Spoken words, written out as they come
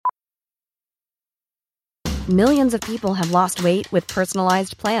Millions of people have lost weight with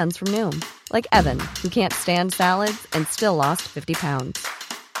personalized plans from Noom. Like Evan, who can't stand salads and still lost 50 pounds.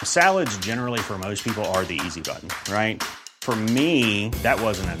 Salads generally for most people are the easy button, right? For me, that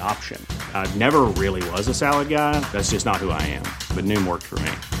wasn't an option. I never really was a salad guy. That's just not who I am. But Noom worked for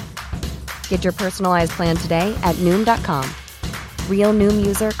me. Get your personalized plan today at Noom.com. Real Noom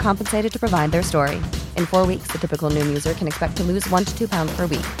user compensated to provide their story. In 4 weeks, the typical Noom user can expect to lose 1 to 2 pounds per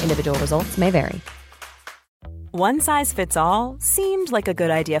week. Individual results may vary. One size fits all seemed like a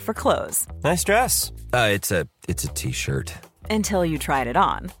good idea for clothes. Nice dress. It's a t-shirt. Until you tried it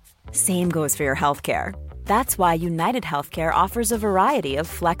on. Same goes for your healthcare. That's why United Healthcare offers a variety of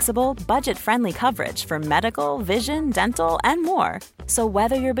flexible, budget-friendly coverage for medical, vision, dental, and more. So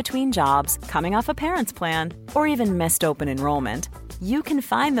whether you're between jobs, coming off a parent's plan, or even missed open enrollment, you can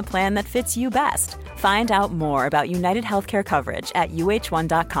find the plan that fits you best. Find out more about United Healthcare coverage at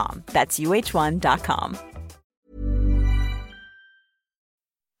uh1.com. That's uh1.com.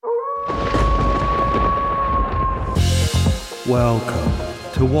 Welcome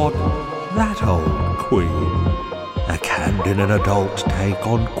to What That Old Queen, a candid and adult take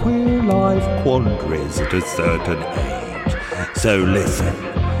on queer life quandaries at a certain age. So listen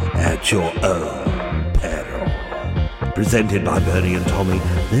at your own peril. Presented by Bernie and Tommy,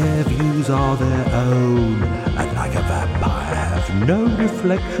 their views are their own, and like a vampire have no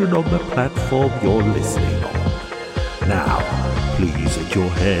reflection on the platform you're listening on. Now, please let your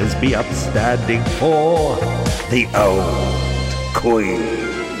hairs be upstanding for the Old Queen.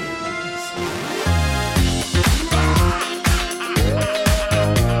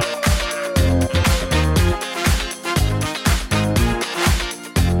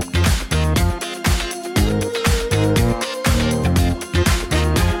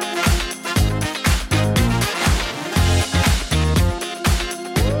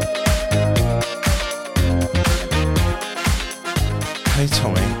 Hey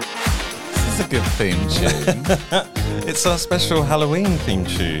Tommy, this is a good theme tune. It's our special Halloween theme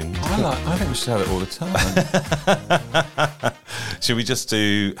tune. I think we should have it all the time. Should we just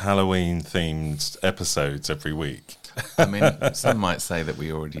do Halloween themed episodes every week? I mean, some might say that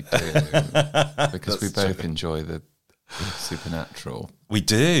we already do, because we both enjoy the supernatural. We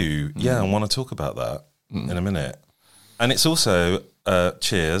do, yeah. I want to talk about that in a minute. And it's also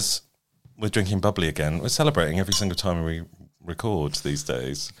cheers. We're drinking bubbly again. We're celebrating every single time we record these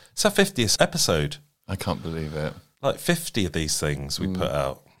days. It's our 50th episode. I can't believe it. Like 50 of these things we put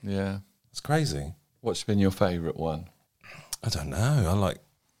out. Yeah. It's crazy. What's been your favourite one? I don't know.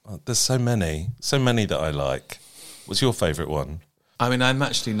 There's so many that I like. What's your favourite one? I mean, I'm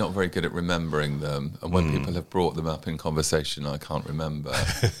actually not very good at remembering them. And when people have brought them up in conversation, I can't remember.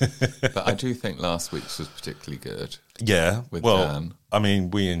 But I do think last week's was particularly good. Yeah. With well, Dan. I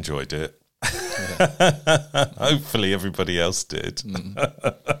mean, we enjoyed it. Hopefully everybody else did.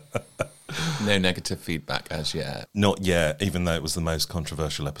 No negative feedback as yet. Not yet, even though it was the most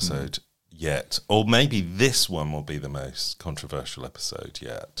controversial episode yet. Or maybe this one will be the most controversial episode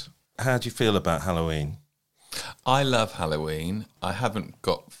yet. How do you feel about Halloween? I love Halloween. I haven't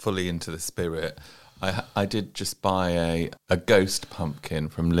got fully into the spirit. I did just buy a ghost pumpkin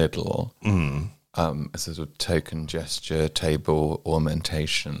from Lidl. As a sort of token gesture, table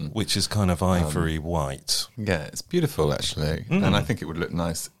ornamentation. Which is kind of ivory white. Yeah, it's beautiful actually. And I think it would look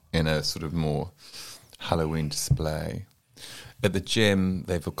nice in a sort of more Halloween display. At the gym,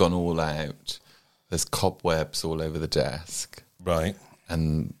 they've gone all out. There's cobwebs all over the desk. Right.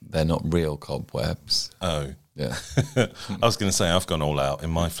 And they're not real cobwebs. Oh. Yeah. I was going to say I've gone all out in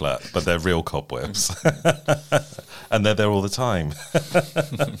my flat, but they're real cobwebs. And they're there all the time.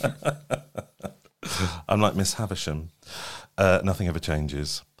 I'm like Miss Havisham. Nothing ever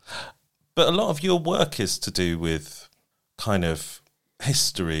changes. But a lot of your work is to do with kind of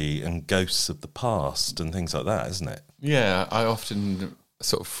history and ghosts of the past and things like that, isn't it? Yeah, I often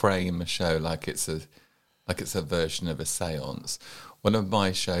sort of frame a show like it's a version of a séance. One of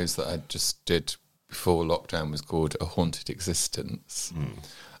my shows that I just did before lockdown was called A Haunted Existence.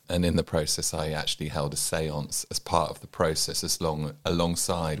 And in the process, I actually held a séance as part of the process,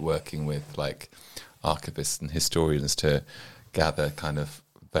 alongside working with like archivists and historians to gather kind of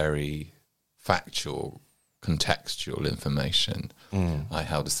very factual, contextual information. I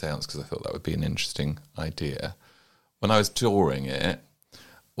held a séance because I thought that would be an interesting idea. When I was touring it,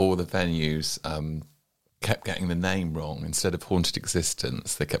 all the venues kept getting the name wrong. Instead of Haunted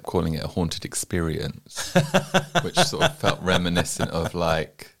Existence, they kept calling it A Haunted Experience, which sort of felt reminiscent of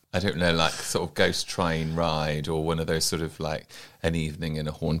like, I don't know, like sort of Ghost Train Ride or one of those sort of like An Evening in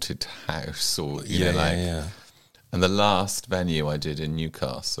a Haunted House or, you know, like. Yeah. And the last venue I did in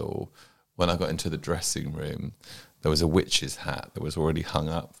Newcastle when I got into the dressing room, there was a witch's hat that was already hung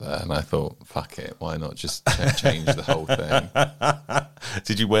up there, and I thought, fuck it, why not just change the whole thing?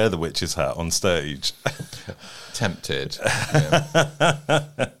 Did you wear the witch's hat on stage? Tempted.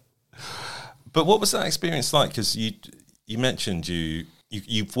 Yeah. But what was that experience like? Because you mentioned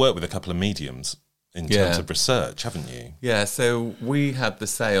you've worked with a couple of mediums in terms of research, haven't you? Yeah, so we had the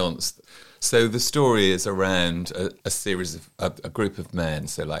séance. So the story is around a series of a group of men,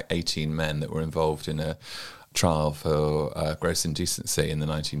 so like 18 men that were involved in a trial for gross indecency in the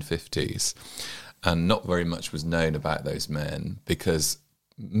 1950s. And not very much was known about those men because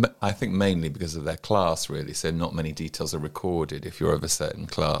I think mainly because of their class, really. So not many details are recorded if you're of a certain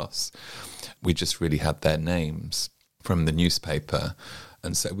class. We just really had their names from the newspaper.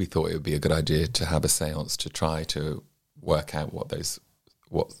 And so we thought it would be a good idea to have a séance to try to work out what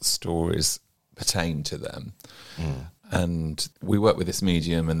stories pertain to them. And we worked with this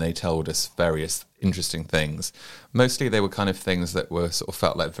medium and they told us various interesting things. Mostly they were kind of things that were sort of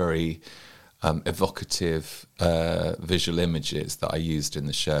felt like very evocative visual images that I used in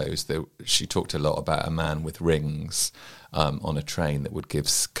the shows. She talked a lot about a man with rings on a train that would give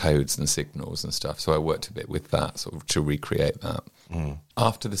codes and signals and stuff. So I worked a bit with that sort of to recreate that.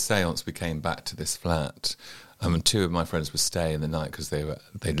 After the séance, we came back to this flat. And two of my friends would stay in the night because they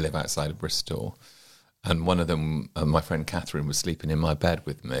live outside of Bristol. And one of them, my friend Catherine, was sleeping in my bed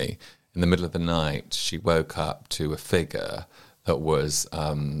with me. In the middle of the night, she woke up to a figure that was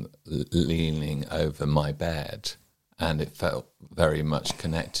leaning over my bed. And it felt very much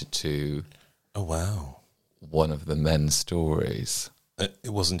connected to one of the men's stories. It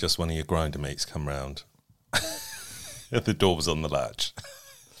wasn't just one of your grinder mates come round. The door was on the latch.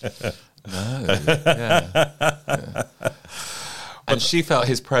 No, yeah. And she felt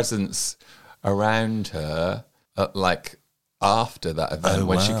his presence around her, like after that event.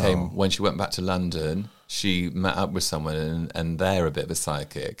 When she went back to London, she met up with someone, and they're a bit of a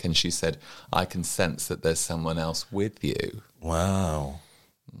psychic. And she said, "I can sense that there's someone else with you." Wow.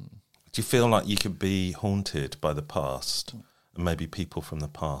 Do you feel like you could be haunted by the past, and maybe people from the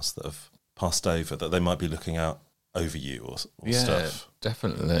past that have passed over, that they might be looking out over you or stuff?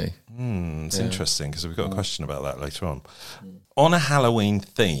 Definitely. It's interesting because we've got a question about that later on. On a Halloween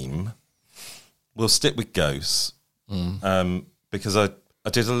theme, we'll stick with ghosts because I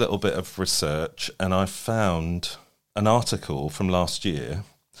did a little bit of research and I found an article from last year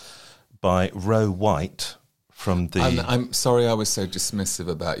by Ro White from the... I'm sorry I was so dismissive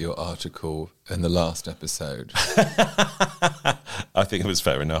about your article in the last episode. I think it was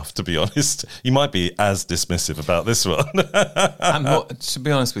fair enough, to be honest. You might be as dismissive about this one. To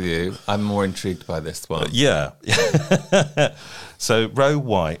be honest with you, I'm more intrigued by this one. Yeah. So Ro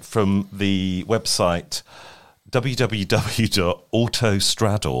White from the website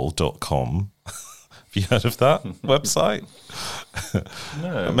www.autostraddle.com. Have you heard of that website?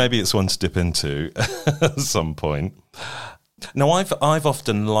 No. Maybe it's one to dip into at some point. Now, I've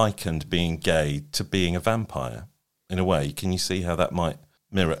often likened being gay to being a vampire. In a way, can you see how that might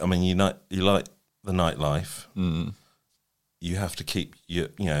mirror? I mean, you like the nightlife. You have to keep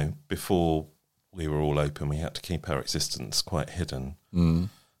before we were all open, we had to keep our existence quite hidden.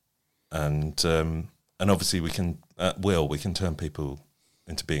 And obviously we can at will we can turn people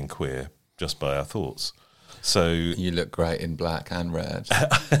into being queer just by our thoughts. So you look great in black and red.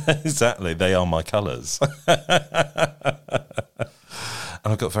 Exactly, they are my colours. And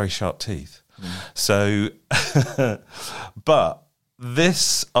I've got very sharp teeth. So, but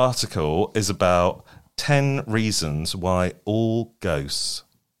this article is about 10 reasons why all ghosts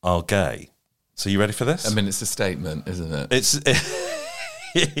are gay. So you ready for this? I mean, it's a statement, isn't it?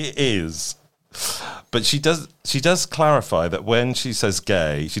 It is. But she does clarify that when she says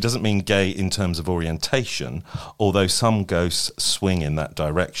gay, she doesn't mean gay in terms of orientation, although some ghosts swing in that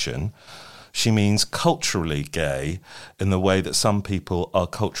direction. She means culturally gay in the way that some people are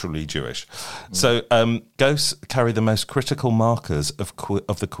culturally Jewish. So ghosts carry the most critical markers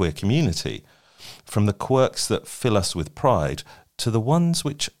of the queer community, from the quirks that fill us with pride to the ones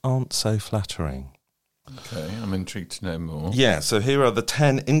which aren't so flattering. Okay, I'm intrigued to know more. Yeah, so here are the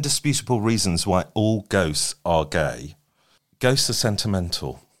 10 indisputable reasons why all ghosts are gay. Ghosts are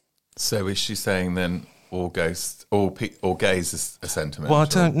sentimental. So is she saying then all ghosts, all gays are sentimental? Well, I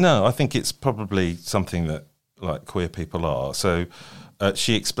don't know. I think it's probably something that like queer people are. So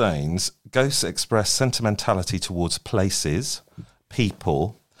she explains, ghosts express sentimentality towards places,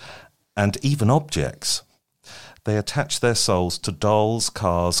 people, and even objects. They attach their souls to dolls,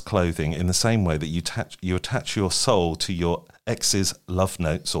 cars, clothing in the same way that you attach your soul to your ex's love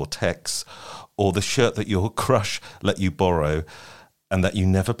notes or texts, or the shirt that your crush let you borrow and that you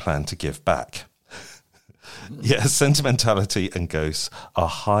never plan to give back. Yes, sentimentality and ghosts are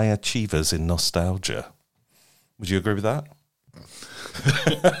high achievers in nostalgia. Would you agree with that?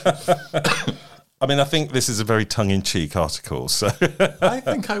 I mean, I think this is a very tongue-in-cheek article, so... I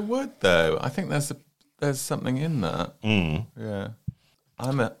think I would, though. I think there's something in that. Yeah.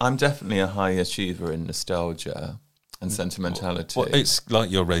 I'm definitely a high achiever in nostalgia and sentimentality. Well, it's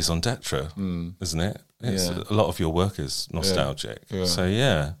like your raison d'etre, isn't it? It's a lot of your work is nostalgic. Yeah. So,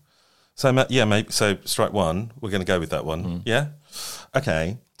 yeah. So, maybe. So, strike one. We're going to go with that one. Yeah?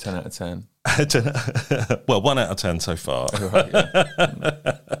 Okay. 10 out of 10. Well, 1 out of 10 so far. Right,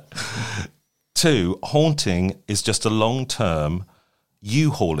 yeah. 2, haunting is just a long-term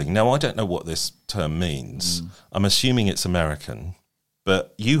U-hauling. Now, I don't know what this term means. I'm assuming it's American.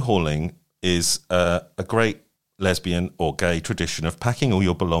 But U-hauling is a great lesbian or gay tradition of packing all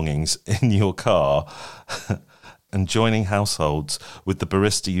your belongings in your car and joining households with the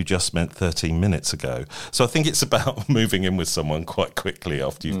barista you just met 13 minutes ago. So I think it's about moving in with someone quite quickly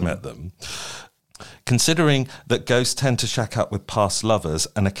after you've met them. Considering that ghosts tend to shack up with past lovers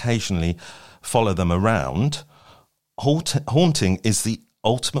and occasionally follow them around, haunting is the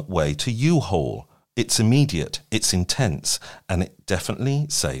ultimate way to U-haul. It's immediate, it's intense, and it definitely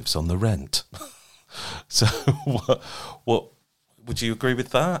saves on the rent. So, what would you agree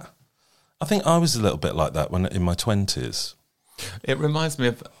with that? I think I was a little bit like that when in my 20s. It reminds me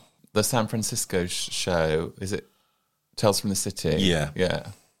of the San Francisco show. Is it Tales from the City? Yeah. Yeah.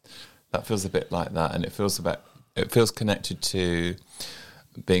 That feels a bit like that, and it feels connected to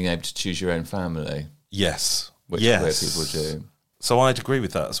being able to choose your own family. Yes. Which is where people do. So I'd agree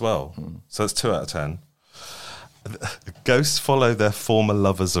with that as well. So that's 2 out of 10. Ghosts follow their former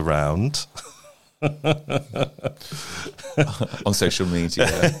lovers around. On social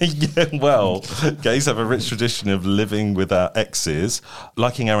media. Yeah, well, gays have a rich tradition of living with our exes,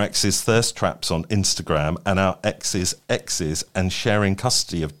 liking our exes' thirst traps on Instagram and our exes' exes, and sharing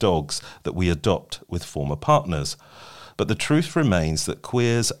custody of dogs that we adopt with former partners. But the truth remains that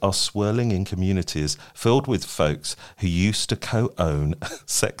queers are swirling in communities filled with folks who used to co-own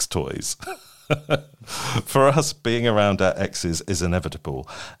sex toys. For us, being around our exes is inevitable.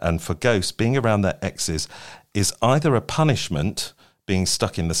 And for ghosts, being around their exes is either a punishment, being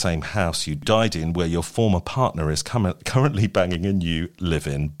stuck in the same house you died in where your former partner is currently banging a new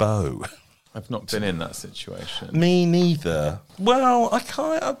live-in beau. I've not been in that situation. Me neither. Well, I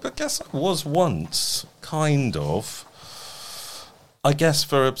guess I was once, kind of. I guess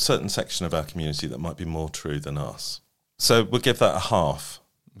for a certain section of our community that might be more true than us. So we'll give that a half.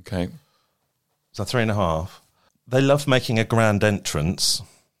 Okay. So 3.5. They love making a grand entrance.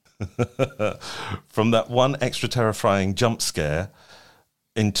 From that one extra terrifying jump scare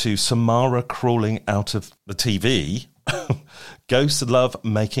into Samara crawling out of the TV. Ghosts love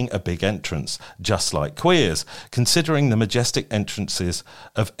making a big entrance, just like queers, considering the majestic entrances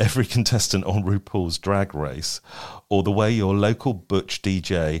of every contestant on RuPaul's Drag Race, or the way your local butch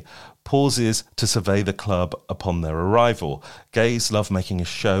DJ pauses to survey the club upon their arrival. Gays love making a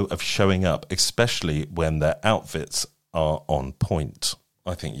show of showing up, especially when their outfits are on point.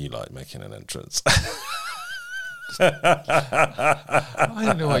 I think you like making an entrance. I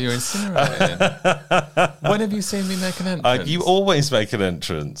don't know what you're insinuating. When have you seen me make an entrance? You always make an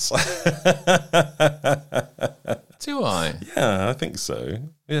entrance. Do I? Yeah, I think so.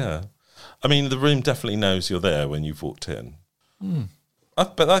 Yeah. I mean, the room definitely knows you're there when you've walked in.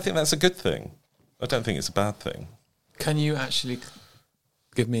 But I think that's a good thing. I don't think it's a bad thing. Can you actually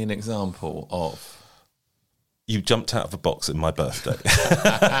give me an example of... You jumped out of a box at my birthday.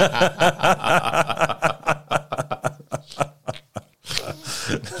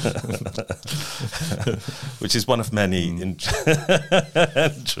 Which is one of many entrances.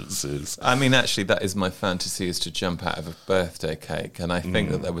 I mean, actually, that is my fantasy, is to jump out of a birthday cake. And I think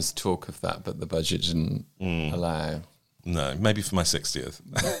that there was talk of that, but the budget didn't allow. No, maybe for my 60th.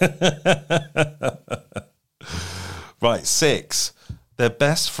 Right, 6. Their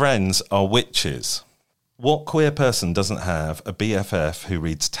best friends are witches. What queer person doesn't have a BFF who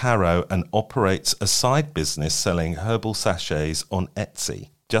reads tarot and operates a side business selling herbal sachets on Etsy?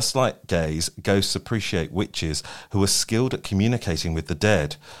 Just like gays, ghosts appreciate witches who are skilled at communicating with the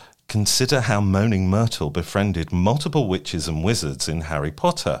dead. Consider how Moaning Myrtle befriended multiple witches and wizards in Harry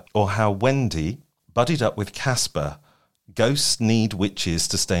Potter, or how Wendy buddied up with Casper. Ghosts need witches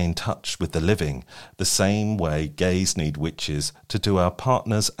to stay in touch with the living, the same way gays need witches to do our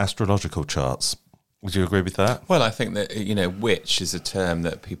partners' astrological charts. Would you agree with that? Well, I think that, witch is a term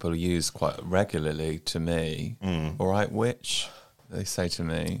that people use quite regularly to me. All right, witch, they say to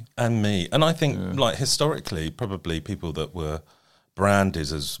me. And me. And I think, historically, probably people that were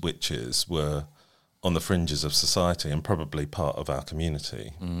branded as witches were on the fringes of society and probably part of our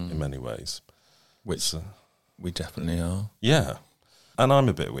community in many ways. Which we definitely are. Yeah. And I'm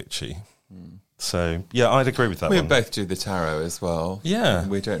a bit witchy. So, yeah, I'd agree with that We one. both do the tarot as well. Yeah.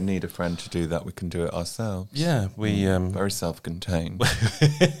 We don't need a friend to do that. We can do it ourselves. Yeah, we... Very self-contained.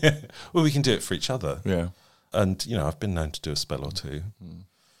 well, we can do it for each other. Yeah. And, I've been known to do a spell or two.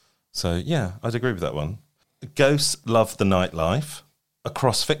 So, yeah, I'd agree with that one. Ghosts love the nightlife.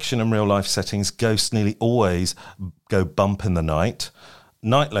 Across fiction and real-life settings, ghosts nearly always go bump in the night.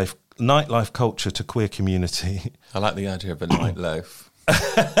 Nightlife culture to queer community. I like the idea of a night loaf.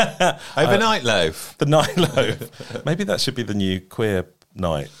 Overnight loaf. The night loaf. Maybe that should be the new queer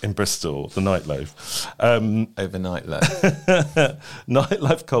night in Bristol, the night loaf. Overnight loaf.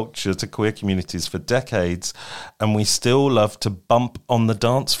 Nightlife culture to queer communities for decades, and we still love to bump on the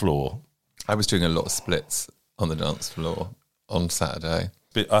dance floor. I was doing a lot of splits on the dance floor on Saturday.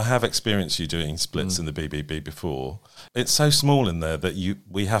 But I have experienced you doing splits in the BBB before. It's so small in there that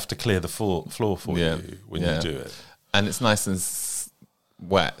we have to clear the floor for you when you do it. And it's nice and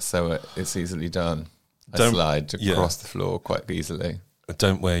wet, so it's easily done. I Don't- slide yeah. across the floor quite easily.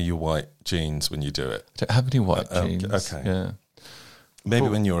 Don't wear your white jeans when you do it. I don't have any white jeans. okay. Yeah. Maybe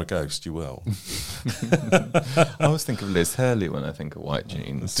when you're a ghost, you will. I always think of Liz Hurley when I think of white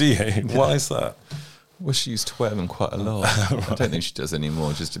jeans. Do you? Why is that? Well, she used to wear them quite a lot. I don't think she does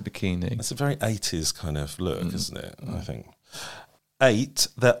anymore, just a bikini. It's a very 80s kind of look, isn't it? I think. 8,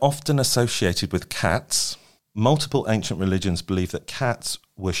 they're often associated with cats. Multiple ancient religions believe that cats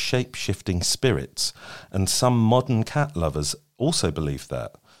were shape-shifting spirits, and some modern cat lovers also believe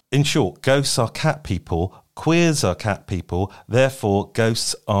that. In short, ghosts are cat people, queers are cat people, therefore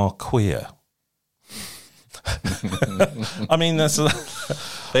ghosts are queer. I mean, that's...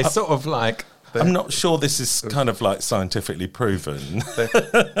 They sort of like... I'm not sure this is kind of like scientifically proven.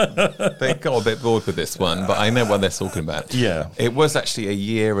 They got a bit bored with this one, but I know what they're talking about. Yeah. It was actually a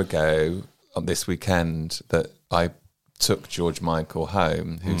year ago on this weekend that I took George Michael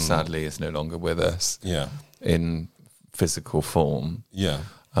home, who sadly is no longer with us Yeah. in physical form. Yeah.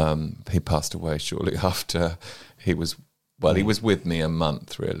 He passed away shortly after he was with me a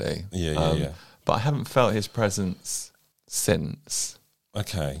month, really. Yeah. But I haven't felt his presence since.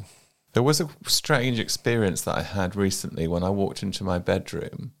 Okay. There was a strange experience that I had recently when I walked into my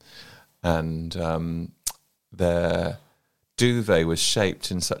bedroom and the duvet was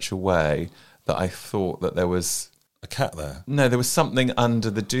shaped in such a way that I thought that there was... A cat there? No, there was something under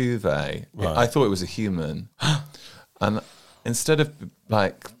the duvet. Right. I thought it was a human. And instead of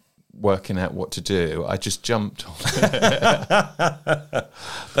like working out what to do, I just jumped on it.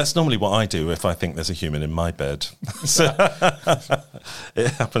 That's normally what I do if I think there's a human in my bed. So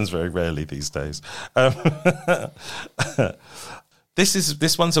it happens very rarely these days.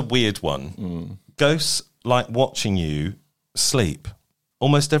 This one's a weird one. Ghosts like watching you sleep.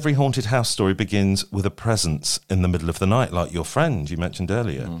 Almost every haunted house story begins with a presence in the middle of the night, like your friend you mentioned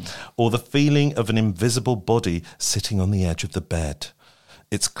earlier, or the feeling of an invisible body sitting on the edge of the bed.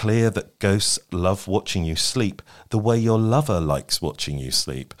 It's clear that ghosts love watching you sleep the way your lover likes watching you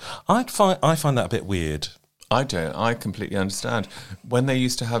sleep. I find that a bit weird. I don't. I completely understand. When they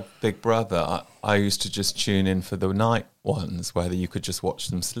used to have Big Brother, I used to just tune in for the night ones where you could just watch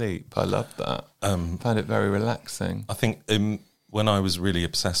them sleep. I loved that. Found it very relaxing. I think when I was really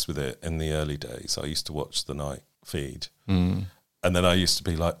obsessed with it in the early days, I used to watch the night feed. And then I used to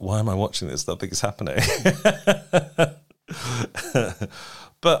be like, why am I watching this? Nothing's happening.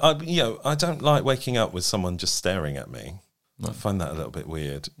 But I don't like waking up with someone just staring at me. I find that a little bit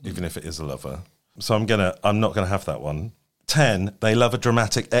weird, even if it is a lover. So I'm not gonna have that one. 10, they love a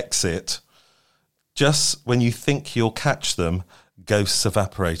dramatic exit. Just when you think you'll catch them, ghosts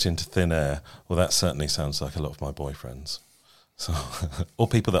evaporate into thin air. Well, that certainly sounds like a lot of my boyfriends. So, or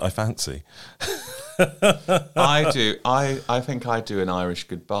people that I fancy. I do. I think I do an Irish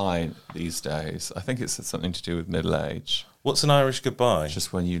goodbye these days. I think it's something to do with middle age. What's an Irish goodbye?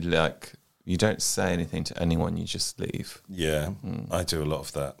 Just when you don't say anything to anyone, you just leave. Yeah, I do a lot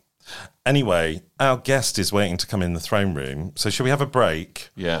of that. Anyway, our guest is waiting to come in the throne room. So shall we have a break?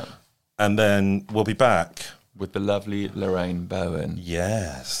 Yeah. And then we'll be back. With the lovely Lorraine Bowen.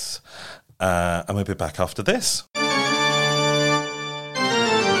 Yes. And we'll be back after this.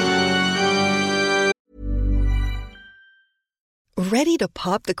 Ready to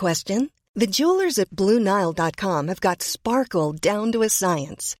pop the question? The jewelers at BlueNile.com have got sparkle down to a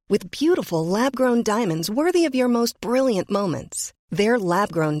science with beautiful lab-grown diamonds worthy of your most brilliant moments. Their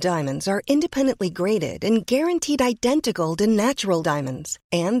lab-grown diamonds are independently graded and guaranteed identical to natural diamonds,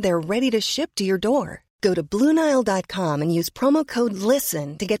 and they're ready to ship to your door. Go to BlueNile.com and use promo code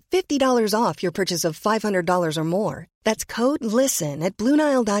LISTEN to get $50 off your purchase of $500 or more. That's code LISTEN at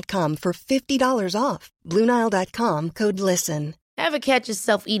BlueNile.com for $50 off. BlueNile.com, code LISTEN. Ever catch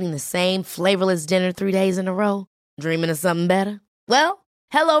yourself eating the same flavorless dinner 3 days in a row? Dreaming of something better? Well,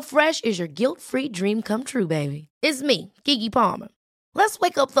 HelloFresh is your guilt-free dream come true, baby. It's me, Keke Palmer. Let's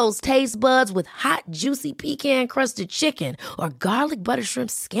wake up those taste buds with hot, juicy pecan-crusted chicken or garlic butter shrimp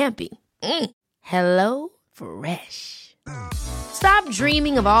scampi. Hello Fresh. Stop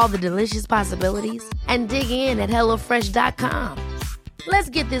dreaming of all the delicious possibilities and dig in at HelloFresh.com. Let's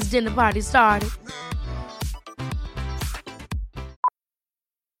get this dinner party started.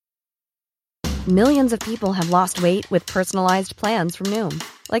 Millions of people have lost weight with personalized plans from Noom.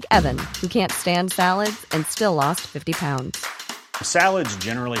 Like Evan, who can't stand salads and still lost 50 pounds. Salads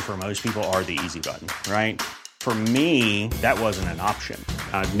generally for most people are the easy button, right? For me, that wasn't an option.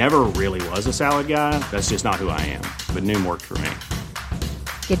 I never really was a salad guy. That's just not who I am. But Noom worked for me.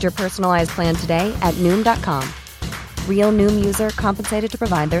 Get your personalized plan today at Noom.com. Real Noom user compensated to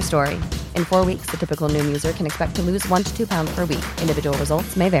provide their story. In 4 weeks, the typical Noom user can expect to lose 1 to 2 pounds per week. Individual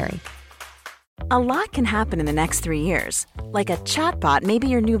results may vary. A lot can happen in the next 3 years. Like a chatbot may be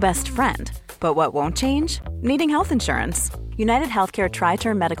your new best friend. But what won't change? Needing health insurance. United Healthcare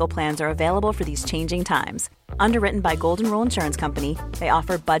Tri-Term Medical Plans are available for these changing times. Underwritten by Golden Rule Insurance Company, they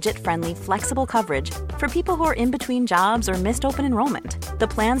offer budget-friendly, flexible coverage for people who are in between jobs or missed open enrollment. The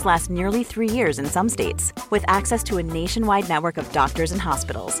plans last nearly 3 years in some states, with access to a nationwide network of doctors and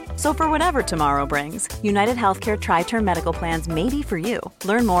hospitals. So for whatever tomorrow brings, United Healthcare Tri-Term Medical Plans may be for you.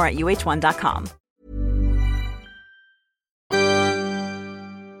 Learn more at uh1.com.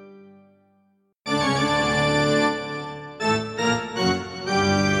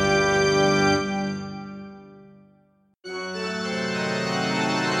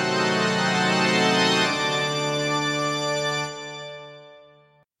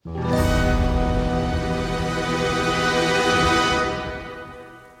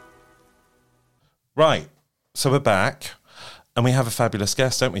 Right, so we're back, and we have a fabulous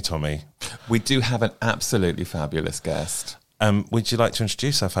guest, don't we, Tommy? We do have an absolutely fabulous guest. Would you like to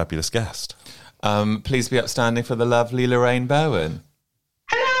introduce our fabulous guest? Please be upstanding for the lovely Lorraine Bowen.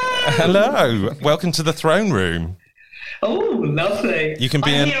 Hello, welcome to the throne room. Oh, lovely. You can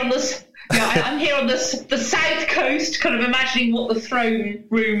be I'm here on the south coast, kind of imagining what the throne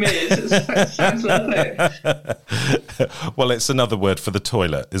room is. It sounds lovely. Well, it's another word for the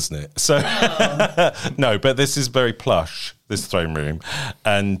toilet, isn't it? So, no, but this is very plush, this throne room.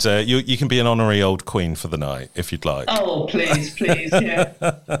 And you can be an honorary old queen for the night, if you'd like. Oh, please, yeah.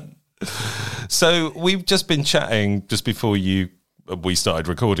 So we've just been chatting just before we started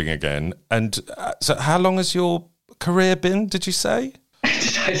recording again. And so how long has your career been, did you say?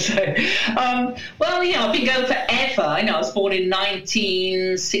 Did I say? Well, I've been going forever. I was born in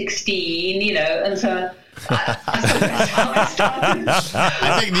 1916, and so I started.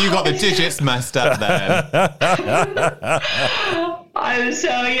 I think you got the digits messed up there. I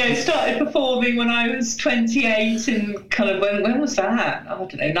started performing when I was 28 and kind of, when was that? I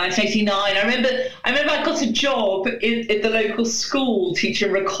don't know, 1989. I remember I got a job at the local school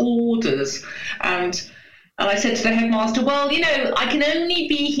teaching recorders, and I said to the headmaster, well, I can only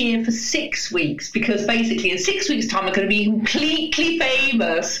be here for 6 weeks because basically in 6 weeks' time I'm going to be completely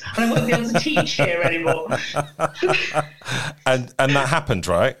famous and I won't be able to teach here anymore. And that happened,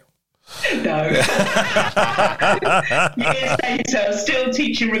 right? No. Years later, still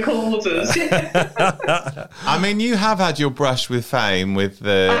teaching recorders. I mean, you have had your brush with fame with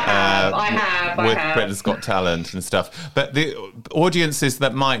the I have. Britain's Got Talent and stuff. But the audiences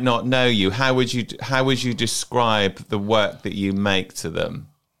that might not know you, how would you describe the work that you make to them?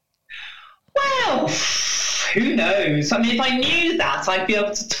 Well, who knows? I mean, if I knew that, I'd be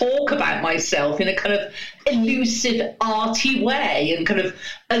able to talk about myself in a kind of elusive, arty way and kind of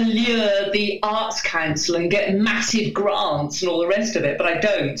allure the Arts Council and get massive grants and all the rest of it, but I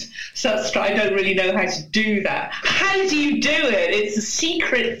don't. So I don't really know how to do that. How do you do it? It's a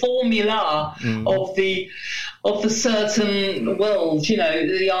secret formula of the certain world,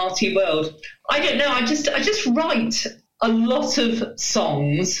 the arty world. I don't know. I just write a lot of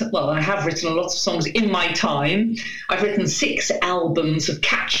songs. Well, I have written a lot of songs in my time. I've written 6 albums of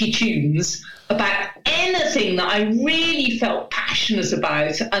catchy tunes about anything that I really felt passionate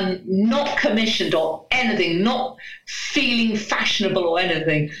about and not commissioned or anything, not feeling fashionable or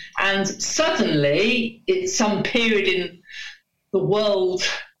anything. And suddenly, at some period in the world,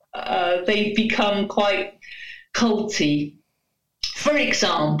 they've become quite culty. For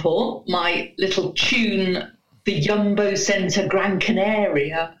example, my little tune, the Jumbo Centre Gran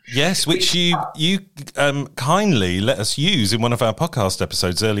Canaria. Yes, which you kindly let us use in one of our podcast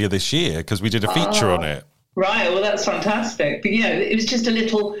episodes earlier this year, because we did a feature on it. Right, well, that's fantastic. But, it was just a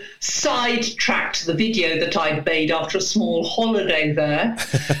little sidetrack to the video that I'd made after a small holiday there.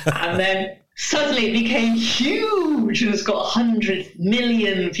 And then suddenly it became huge, and it's got 100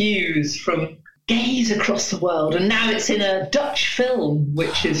 million views from gays across the world. And now it's in a Dutch film,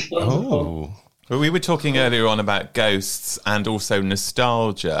 which is wonderful. Oh. Well, we were talking earlier on about ghosts and also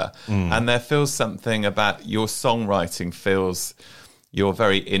nostalgia. And there feels something about your songwriting feels... You're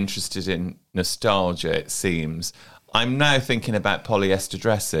very interested in nostalgia, it seems. I'm now thinking about polyester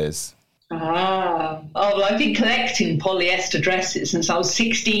dresses. Well, I've been collecting polyester dresses since I was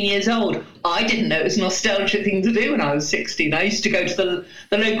 16 years old. I didn't know it was a nostalgic thing to do when I was 16. I used to go to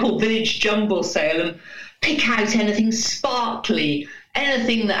the local village jumble sale and pick out anything sparkly,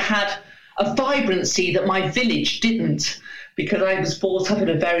 anything that had a vibrancy that my village didn't, because I was brought up in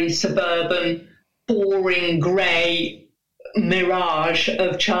a very suburban, boring, grey mirage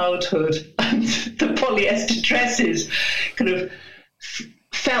of childhood, and the polyester dresses kind of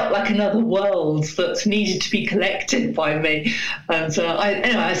felt like another world that needed to be collected by me. And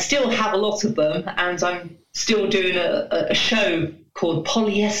I still have a lot of them, and I'm still doing a show called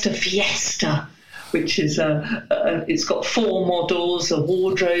Polyester Fiesta, which is it's got 4 models, a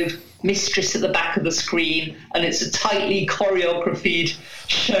wardrobe mistress at the back of the screen, and it's a tightly choreographed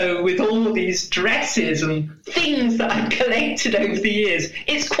show with all these dresses and things that I've collected over the years.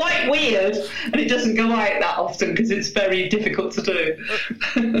 It's quite weird, and it doesn't go out that often because it's very difficult to do.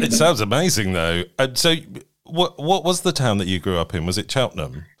 It sounds amazing, though. So what was the town that you grew up in? Was it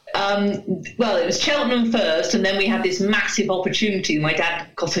Cheltenham? Well, it was Cheltenham first, and then we had this massive opportunity. My dad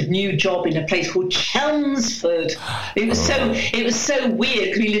got a new job in a place called Chelmsford. It was so weird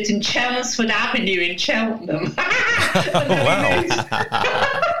because we lived in Chelmsford Avenue in Cheltenham. Wow.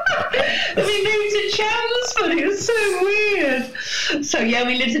 We moved to Chelmsford. It was so weird. So yeah,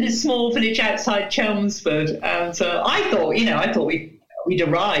 we lived in this small village outside Chelmsford, and I thought we'd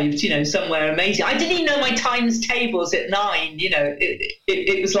arrived, somewhere amazing. I didn't even know my times tables at 9,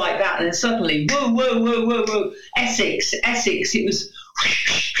 it was like that. And then suddenly, whoa, Essex, it was,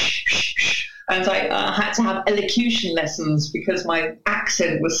 and I had to have elocution lessons because my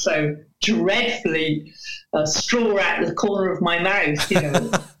accent was so dreadfully straw out the corner of my mouth,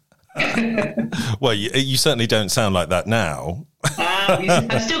 Well, you certainly don't sound like that now.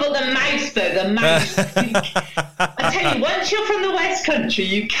 I've still got the mouth, though. The mouth. I tell you, once you're from the West Country,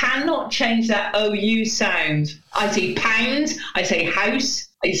 you cannot change that OU sound. I say pound, I say house,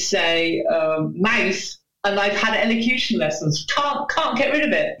 I say mouth, and I've had elocution lessons. Can't get rid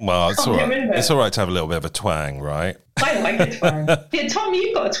of it. Well, it's all right. It's all right to have a little bit of a twang, right? I like a twang. Yeah, Tom,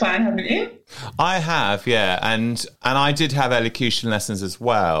 you've got a twang, haven't you? I have, yeah, and I did have elocution lessons as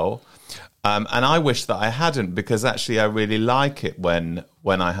well. And I wish that I hadn't, because actually I really like it when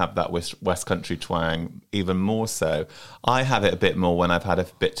I have that West Country twang, even more so. I have it a bit more when I've had a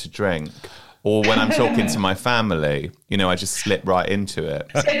bit to drink, or when I'm talking to my family. I just slip right into it.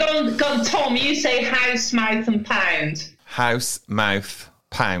 So go on, Tom, you say house, mouth and pound. House, mouth,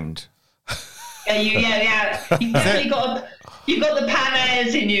 pound. Yeah. You've definitely you've got the pan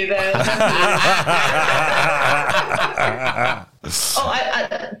airs in you there.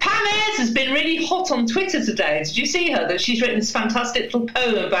 Pam Ayres has been really hot on Twitter today. Did you see her? That she's written this fantastic little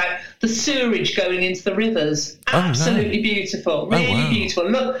poem about the sewerage going into the rivers. Absolutely beautiful, really beautiful.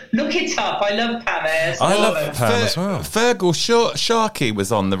 Look it up. I love Pam Ayres. I love Pam as well. Fergal Sharkey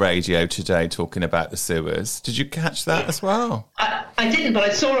was on the radio today talking about the sewers. Did you catch that as well? I didn't, but I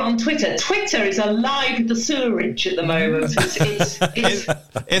saw it on Twitter. Twitter is alive with the sewerage at the moment.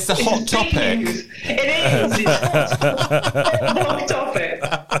 It's a hot topic. News. It is. It's hot topic.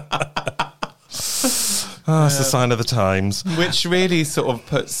 It's a sign of the times. Which really sort of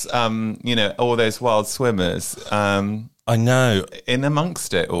puts, all those wild swimmers... I know. In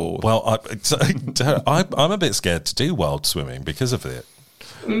amongst it all. Well, I'm a bit scared to do wild swimming because of it.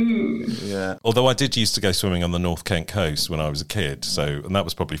 Yeah. Although I did used to go swimming on the North Kent coast when I was a kid, and that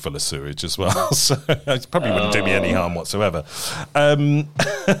was probably full of sewage as well. So it probably wouldn't do me any harm whatsoever.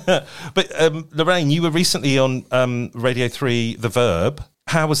 But Lorraine, you were recently on Radio 3, The Verb.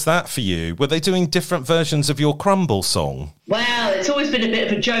 How was that for you? Were they doing different versions of your Crumble song? Well, it's always been a bit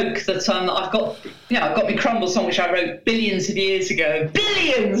of a joke that I've got my Crumble song, which I wrote billions of years ago.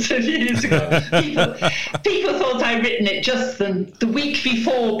 People thought I'd written it just the week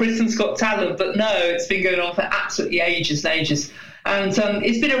before Britain's Got Talent, but no, it's been going on for absolutely ages and ages. And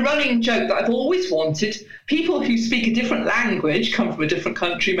it's been a running joke that I've always wanted people who speak a different language, come from a different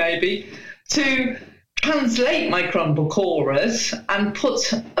country maybe, to translate my Crumble chorus and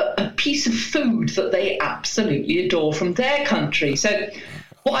put a piece of food that they absolutely adore from their country. So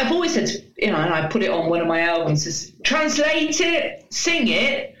what I've always said, and I put it on one of my albums, is translate it, sing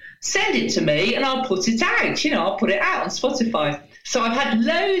it, send it to me, and I'll put it out. I'll put it out on Spotify. So I've had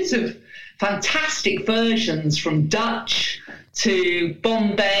loads of fantastic versions from Dutch to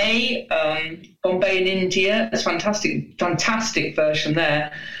Bombay in India. It's fantastic version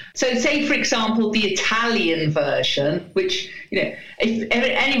there. So say, for example, the Italian version, which, if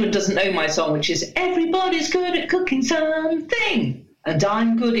anyone doesn't know my song, which is everybody's good at cooking something, and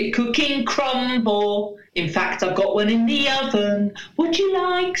I'm good at cooking crumble. In fact, I've got one in the oven. Would you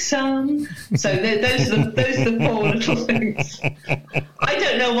like some? So those are the 4 little things. I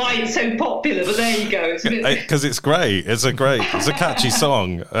don't know why it's so popular, but there you go. Because it's great. It's a catchy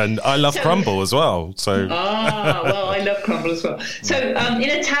song, and I love crumble as well. So well, I love crumble as well. So in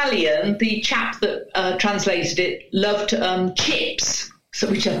Italian, the chap that translated it loved chips,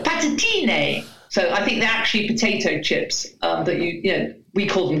 which are patatine. So I think they're actually potato chips that we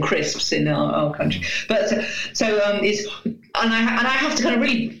call them crisps in our country. But I have to kind of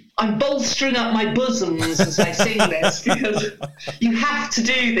really, I'm bolstering up my bosoms as I sing this, because you have to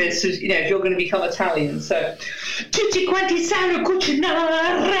do this, if you're going to become Italian. So, tutti quanti sanno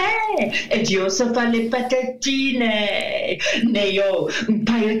cucinare ed io so fare le patatine. Ne ho un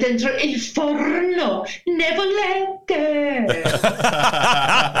paio dentro il forno, never let go.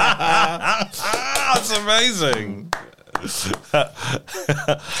 That's amazing.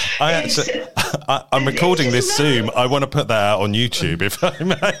 I'm recording this soon. I want to put that out on YouTube, if I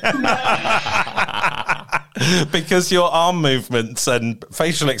may. Because your arm movements and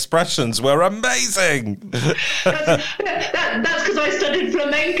facial expressions were amazing. That's because I studied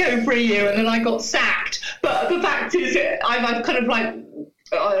flamenco for a year and then I got sacked. But the fact is, I've kind of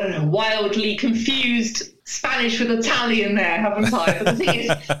wildly confused Spanish with Italian there, haven't I? But the thing is,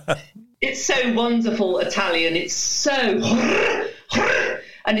 it's so wonderful Italian. It's so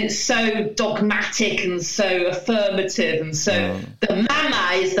and it's so dogmatic and so affirmative, and so the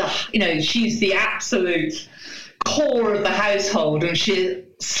mama is she's the absolute core of the household, and she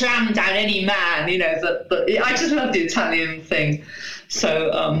slammed down any man. I just love the Italian thing.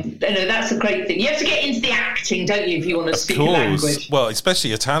 So that's a great thing. You have to get into the acting, don't you, if you want to speak a language? Well,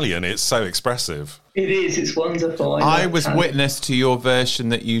 especially Italian, it's so expressive. It is. It's wonderful. I was witness to your version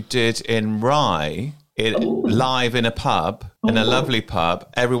that you did in Rye, live in a pub, in a lovely pub.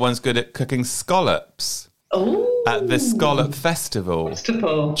 Everyone's good at cooking scallops at the Scallop Festival. Do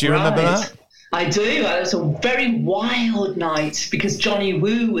you remember that? I do. It was a very wild night because Johnny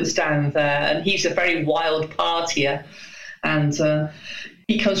Woo was down there, and he's a very wild partier. And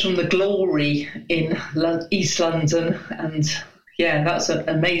he comes from the Glory in East London, and that's an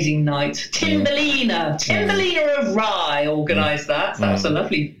amazing night. Timberlina of Rye organised that. That was a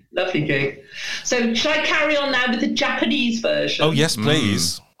lovely gig. So should I carry on now with the Japanese version? Oh yes,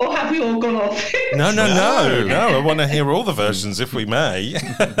 please. Or have we all gone off? No. I want to hear all the versions, if we may.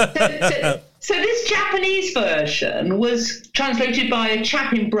 So this Japanese version was translated by a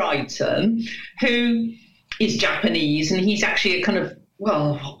chap in Brighton who is Japanese, and he's actually a kind of,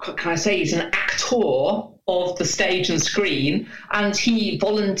 what can I say? He's an actor of the stage and screen, and he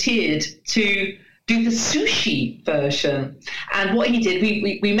volunteered to do the sushi version. And what he did,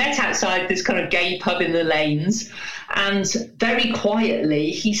 we met outside this kind of gay pub in the lanes, and very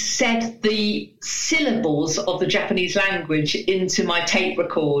quietly he said the syllables of the Japanese language into my tape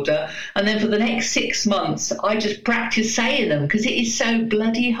recorder, and then for the next 6 months I just practiced saying them because it is so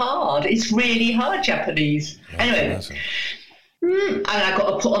bloody hard. It's really hard, Japanese. Anyway, and I got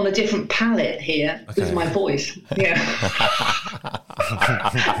to put on a different palette here with my voice. Yeah.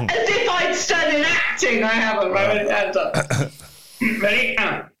 As if I'd studied acting. I haven't. Ready?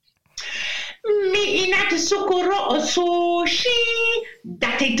 Mi inate sokoro sushi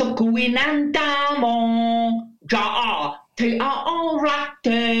date tokuinandamo ja te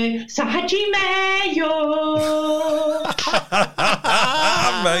aorate sahajime yo.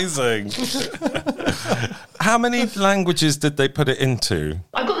 Amazing. How many languages did they put it into?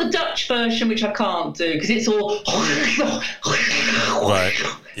 I've got the Dutch version, which I can't do because it's all right.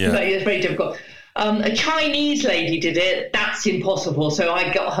 Yeah, it's very difficult. A Chinese lady did it. That's impossible. So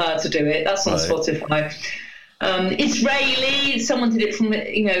I got her to do it. That's on Spotify. Israeli, someone did it from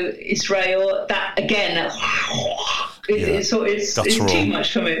Israel. That again, it's too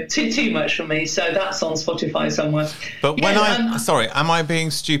much for me. Too much for me. So that's on Spotify somewhere. But when am I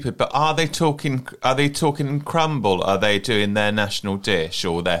being stupid? But are they talking crumble? Are they doing their national dish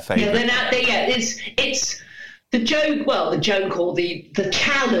or their favourite? Yeah, it's The joke or the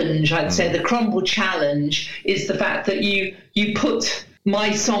challenge, I'd say, the Crumble challenge is the fact that you put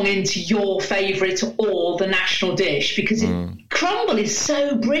my song into your favourite or the national dish, because Crumble is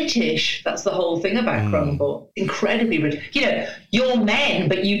so British. That's the whole thing about Crumble. Incredibly British. You know, you're men,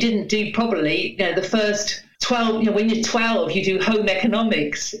 but you didn't do probably, you know, the first 12, you know, when you're 12, you do home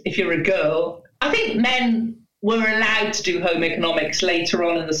economics if you're a girl. I think men were allowed to do home economics later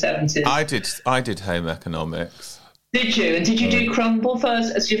on in the 70s. I did home economics. Did you? And did you do Crumble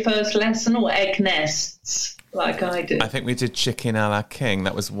first as your first lesson, or egg nests like I did? I think we did chicken a la king.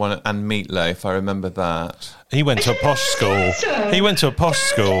 That was one, and meatloaf. I remember that. He went to a posh school. He went to a posh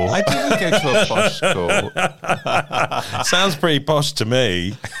school. I didn't go to a posh school. Sounds pretty posh to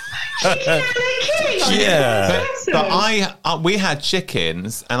me. Chicken a la king. Yeah. But we had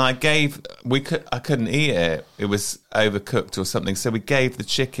chickens, and I couldn't eat it. It was overcooked or something. So we gave the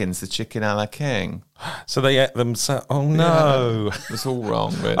chickens the chicken a la king. So they ate them. Oh no, yeah, it was all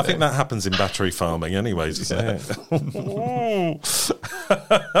wrong. Really. I think that happens in battery farming, anyways, doesn't it?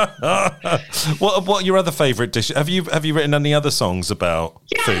 What are your other favourite dishes? Have you written any other songs about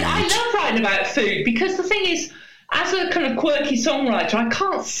food? Yeah, I love writing about food, because the thing is, as a kind of quirky songwriter, I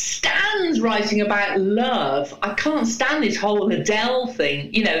can't stand writing about love. I can't stand this whole Adele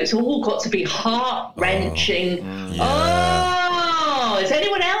thing. You know, it's all got to be heart-wrenching. Is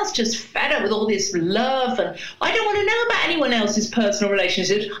anyone else just fed up with all this love? And I don't want to know about anyone else's personal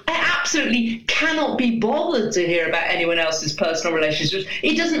relationships. I absolutely cannot be bothered to hear about anyone else's personal relationships.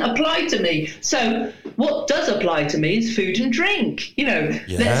 It doesn't apply to me. So what does apply to me is food and drink. You know,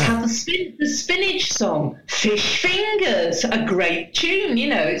 let's have the spinach song. Fish Fingers, a great tune. You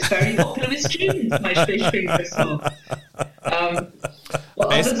know, it's very popular with students, my Fish Fingers song.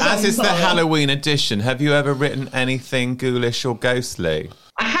 As is the Halloween edition, have you ever written anything ghoulish or ghostly?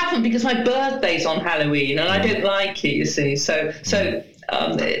 I haven't, because my birthday's on Halloween and I don't like it, you see. So I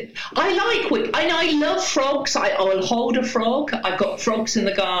love frogs. I will hold a frog. I've got frogs in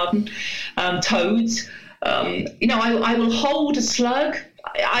the garden, toads. You know, I will hold a slug.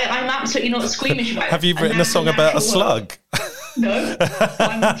 I'm absolutely not squeamish about it. Have you written a song about a slug? No.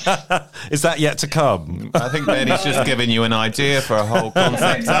 Is that yet to come? I think Benny's just giving you an idea for a whole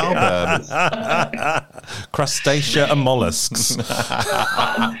concept album. Crustacea and mollusks.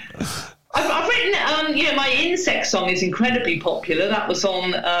 I've written, you know, my insect song is incredibly popular. That was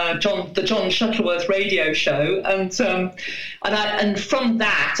on the John Shuttleworth radio show, and from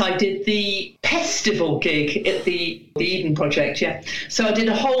that I did the Pestival gig at the Eden Project. Yeah, so I did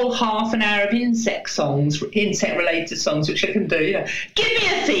a whole half an hour of insect-related songs, which I can do. Yeah, give me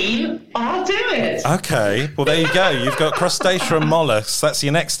a theme, I'll do it. Okay, well there you go. You've got Crustacea and mollusks. That's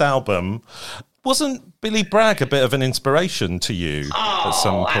your next album. Wasn't Billy Bragg a bit of an inspiration to you at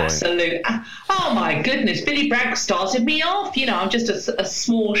some point? Absolutely. Oh, my goodness. Billy Bragg started me off. You know, I'm just a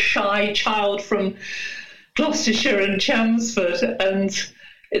small, shy child from Gloucestershire and Chelmsford. And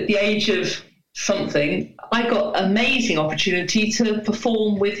at the age of something, I got an amazing opportunity to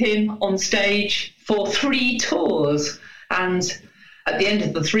perform with him on stage for 3 tours. And at the end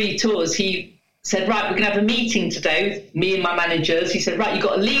of the 3 tours, he said, right, we're going to have a meeting today with me and my managers. He said, right, you've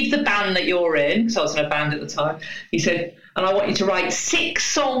got to leave the band that you're in, because I was in a band at the time. He said, and I want you to write 6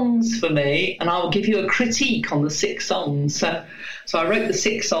 songs for me, and I will give you a critique on the 6 songs. So I wrote the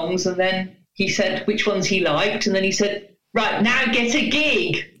 6 songs, and then he said which ones he liked, and then he said, right, now get a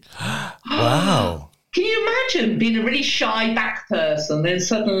gig. Wow. Can you imagine being a really shy back person, then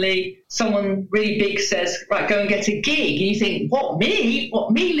suddenly someone really big says, right, go and get a gig, and you think, what, me?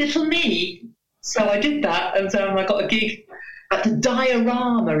 What, me, little me? So I did that, and I got a gig at the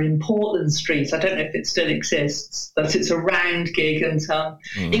Diorama in Portland Street. I don't know if it still exists, but it's a round gig, and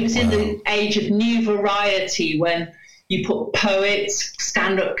it was in the age of New Variety, when you put poets,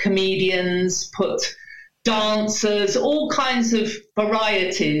 stand-up comedians, put dancers, all kinds of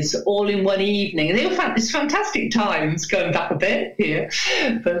varieties, all in one evening. And they were it's fantastic times, going back a bit here.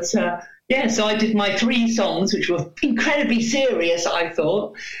 But yeah, so I did my 3 songs, which were incredibly serious, I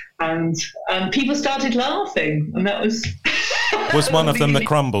thought. And people started laughing, and that was... Was one of them the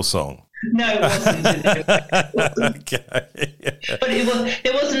Crumble song? No, it wasn't. Okay. But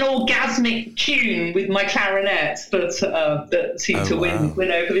there was an orgasmic tune with my clarinet that seemed to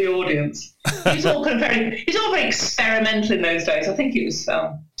win over the audience. It was all very experimental in those days. I think it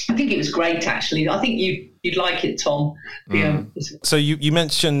was great, actually. I think you'd like it, Tom. So you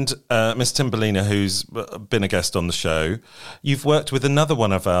mentioned Miss Timberlina, who's been a guest on the show. You've worked with another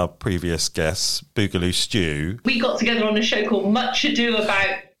one of our previous guests, Boogaloo Stew. We got together on a show called Much Ado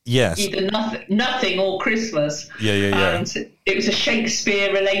About Yes. Either nothing or Christmas. Yeah. And it was a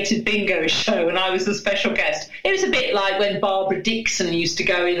Shakespeare-related bingo show, and I was the special guest. It was a bit like when Barbara Dixon used to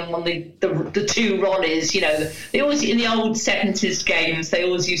go in on the two Ronnies. You know, they always in the old 70s games they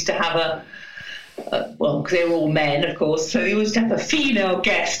always used to have well, because they were all men, of course, so they always have a female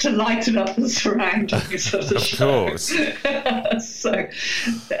guest to lighten up the surroundings of the show. Of course. So,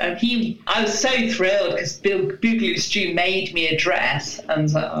 I was so thrilled because Boogaloo Stew made me a dress, and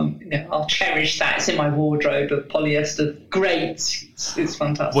I'll cherish that. It's in my wardrobe of polyester. Great, it's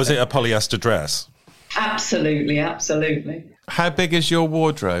fantastic. Was it a polyester dress? Absolutely. How big is your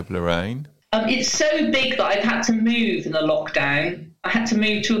wardrobe, Lorraine? It's so big that I've had to move in the lockdown. I had to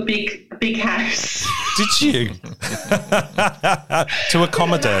move to a big house. Did you? To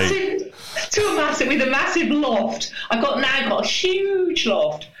accommodate? With a massive loft. I've now got a huge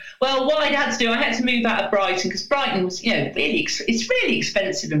loft. Well, what I had to do, I had to move out of Brighton because Brighton was, it's really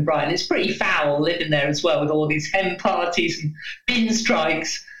expensive in Brighton. It's pretty foul living there as well with all these hen parties and bin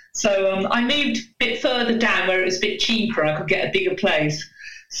strikes. So I moved a bit further down where it was a bit cheaper. I could get a bigger place.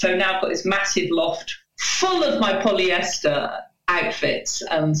 So now I've got this massive loft full of my polyester outfits,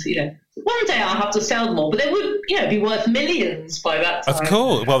 and one day I'll have to sell them all, but they would be worth millions by that time. Of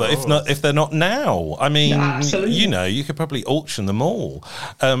course. Well, if they're not now, I mean, absolutely. You could probably auction them all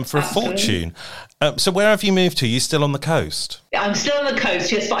for a fortune. So where have you moved to? You still on the coast? I'm still on the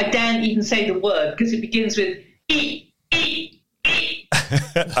coast, yes, but I daren't even say the word because it begins with E.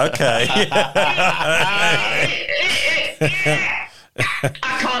 Okay.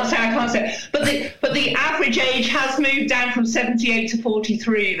 I can't say. But the average age has moved down from 78 to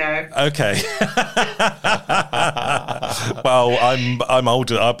 43 now. Okay. Well, I'm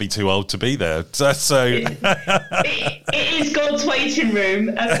older. I'd be too old to be there. So it is God's waiting room,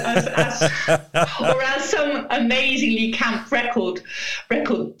 as some amazingly camp record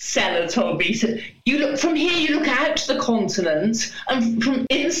seller told me. He said, you look from here, you look out to the continent, and from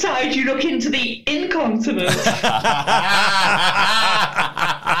inside you look into the incontinent.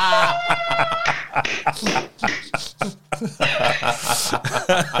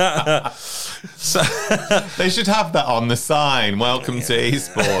 So, they should have that on the sign. Welcome to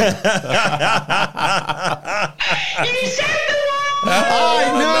Eastbourne. You said the word!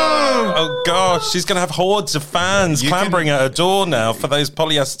 I know! Oh, gosh. She's going to have hordes of fans clambering at her door now for those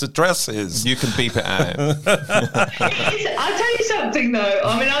polyester dresses. You can beep it out. I'll tell you something, though.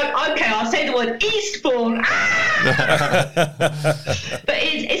 I mean, I'll say the word Eastbourne. But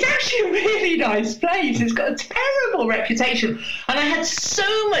it's actually a really nice place. It's got a terrible reputation. And I had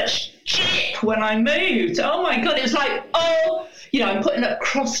so much jip when I moved. Oh, my God. It was like, I'm putting up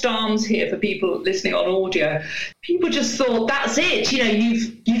crossed arms here for people listening on audio. People just thought, that's it.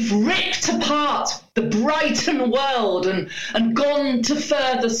 You've ripped apart the Brighton world and gone to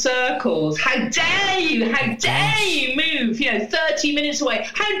further circles. How dare you? How dare you move? 30 minutes away.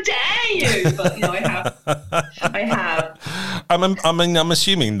 How dare you? But I have. I'm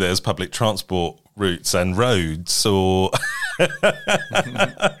assuming there's public transport routes and roads, or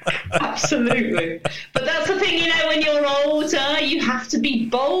absolutely. But that's the thing, when you're older, you have to be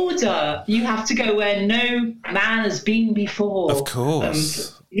bolder. You have to go where no man has been before. Of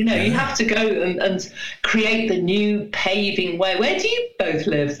course. You have to go and create the new paving way. Where do you both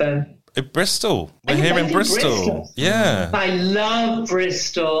live then? In Bristol. We're here in Bristol. Yeah. I love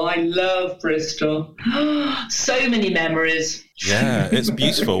Bristol. So many memories. Yeah, it's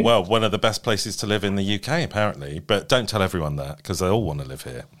beautiful. Well, one of the best places to live in the UK, apparently. But don't tell everyone that, because they all want to live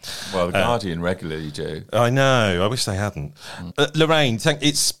here. Well, The Guardian regularly do. I know. I wish they hadn't. Lorraine,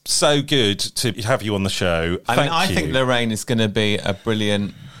 it's so good to have you on the show. I think Lorraine is going to be a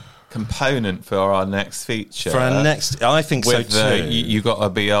brilliant component for our next feature. I think so too. You got to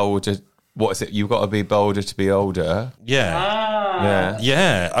be older. What is it? You've got to be bolder to be older. Yeah.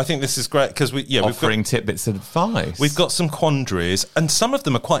 Yeah. I think this is great because we've got tidbits of advice. We've got some quandaries, and some of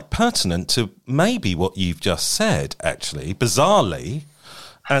them are quite pertinent to maybe what you've just said, actually, bizarrely,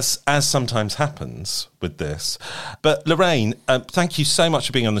 as sometimes happens with this. But Lorraine, thank you so much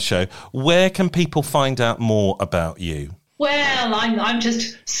for being on the show. Where can people find out more about you? Well, I'm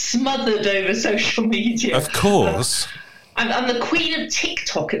just smothered over social media. Of course. I'm the queen of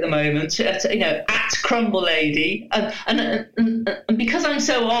TikTok at the moment, at Crumble Lady. And because I'm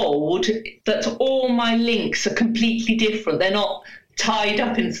so old, that all my links are completely different. They're not tied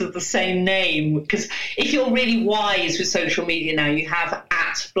up into the same name. Because if you're really wise with social media now, you have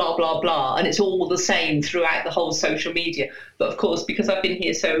at blah, blah, blah, and it's all the same throughout the whole social media. But of course, because I've been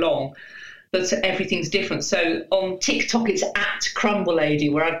here so long, but everything's different. So on TikTok, it's at Crumble Lady,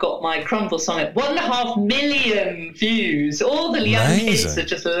 where I've got my Crumble song at 1.5 million views. All the young kids are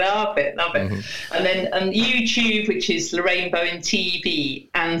just love it. And then on YouTube, which is Lorraine Bowen TV,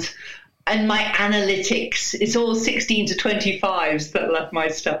 and my analytics, it's all 16 to 25s that love my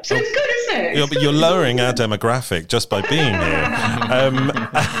stuff. So it's good, isn't it? But you're lowering our demographic just by being here.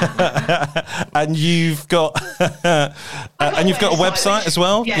 And you've got a website as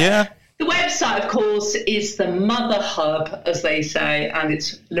well? Yeah. The website, of course, is the Mother Hub, as they say, and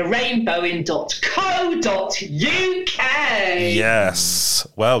it's lorrainebowen.co.uk. Yes,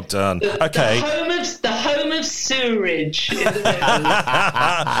 well done. The home of sewerage in the Midlands.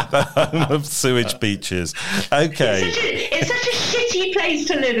 The home of sewage beaches. Okay. It's such a shitty place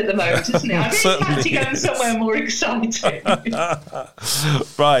to live at the moment, isn't it? I really have to go somewhere more exciting.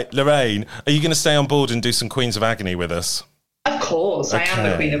 Right, Lorraine, are you going to stay on board and do some Queens of Agony with us? Of course, I am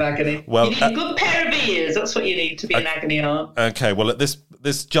the Queen of Agony. Well, you need a good pair of ears. That's what you need to be an agony aunt. Okay, well, at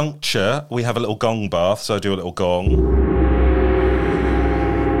this juncture, we have a little gong bath, so I do a little gong.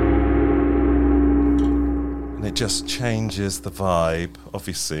 And it just changes the vibe,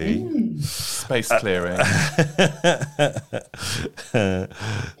 obviously. Space clearing.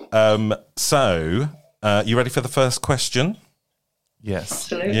 So, you ready for the first question? Yes.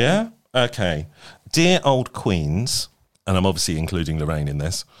 Absolutely. Yeah? Okay. Dear old queens... and I'm obviously including Lorraine in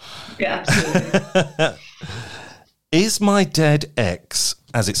this. Yeah, absolutely. Is my dead ex,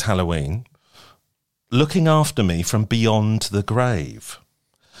 as it's Halloween, looking after me from beyond the grave?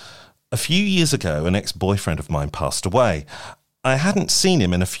 A few years ago, an ex-boyfriend of mine passed away. I hadn't seen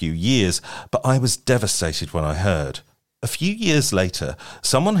him in a few years, but I was devastated when I heard. A few years later,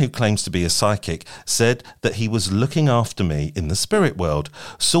 someone who claims to be a psychic said that he was looking after me in the spirit world,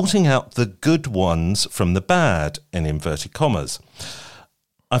 sorting out the good ones from the bad, in inverted commas.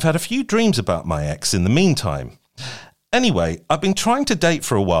 I've had a few dreams about my ex in the meantime. Anyway, I've been trying to date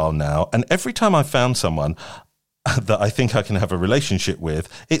for a while now, and every time I've found someone that I think I can have a relationship with,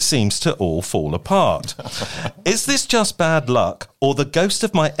 it seems to all fall apart. Is this just bad luck, or the ghost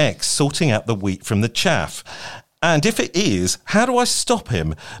of my ex sorting out the wheat from the chaff? And if it is, how do I stop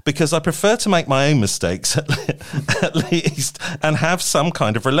him? Because I prefer to make my own mistakes at least and have some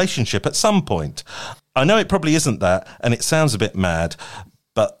kind of relationship at some point. I know it probably isn't that, and it sounds a bit mad,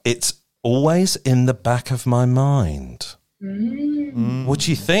 but it's always in the back of my mind. What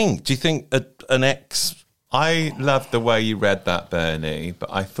do you think? Do you think an ex... I love the way you read that, Bernie, but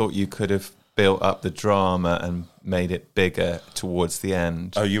I thought you could have built up the drama and made it bigger towards the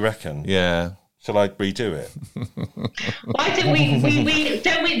end. Oh, you reckon? Yeah. Shall I redo it? Why don't we don't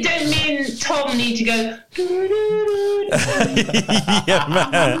me and Tom need to go? Yeah,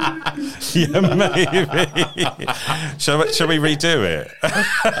 maybe. Shall we redo it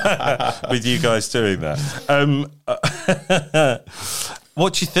with you guys doing that?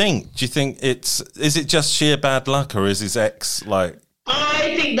 What do you think? Do you think is it just sheer bad luck, or is his ex like?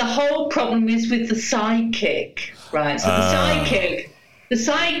 I think the whole problem is with the sidekick, right? So the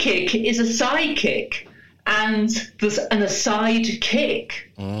sidekick is a sidekick, and there's a sidekick.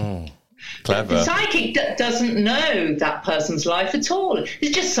 Clever. The sidekick doesn't know that person's life at all.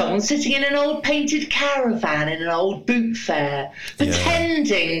 It's just someone sitting in an old painted caravan in an old boot fair,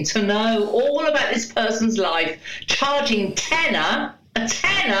 pretending to know all about this person's life, charging a tenner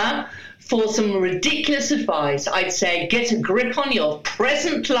for some ridiculous advice. I'd say get a grip on your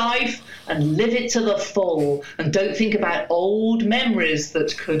present life and live it to the full, and don't think about old memories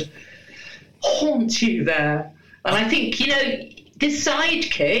that could haunt you there. And I think, this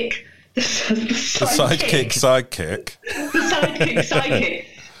sidekick, the sidekick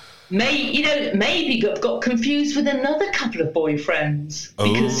maybe got confused with another couple of boyfriends,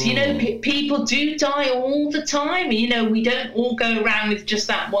 because people do die all the time. We don't all go around with just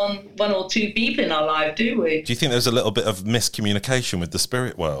that one or two people in our life, do we? Do you think there's a little bit of miscommunication with the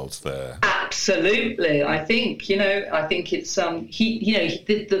spirit world there? Absolutely. I think it's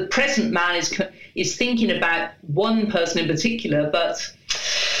the present man is thinking about one person in particular, but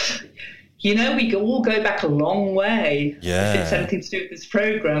we all go back a long way. Yeah. If it's anything to do with this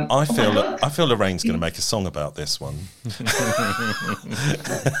programme. I feel Lorraine's going to make a song about this one.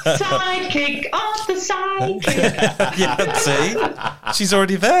 Sidekick of the sidekick. Yeah, see? She's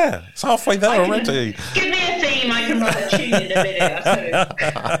already there. It's halfway there already. Give me a theme. I can write a tune in a minute.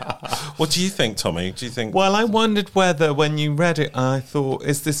 What do you think, Tommy? Do you think... Well, I wondered whether when you read it, I thought,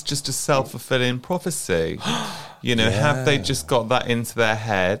 is this just a self-fulfilling prophecy? Have they just got that into their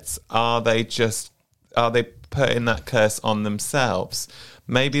heads? Are they putting that curse on themselves?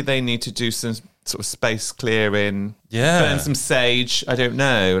 Maybe they need to do some sort of space clearing, Yeah. burn some sage, I don't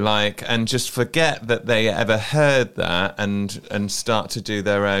know, like, and just forget that they ever heard that and start to do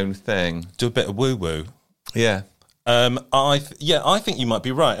their own thing. Do a bit of woo-woo. Yeah. I think you might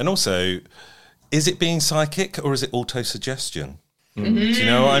be right. And also, is it being psychic or is it autosuggestion? Do you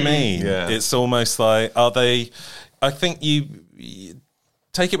know what I mean? Yeah. It's almost like, are they... I think you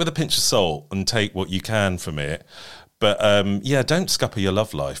take it with a pinch of salt and take what you can from it. But, don't scupper your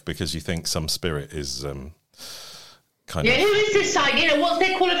love life because you think some spirit is kind of... Yeah, who is this side? What's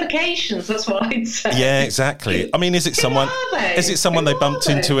their qualifications? That's what I'd say. Yeah, exactly. I mean, is it someone... are they? Is it someone they bumped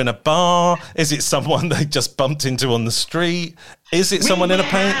into in a bar? Is it someone they just bumped into on the street? Is it someone in a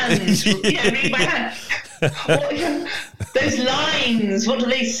paint? Read my hand. Those lines, what do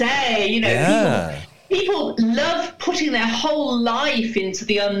they say? People love putting their whole life into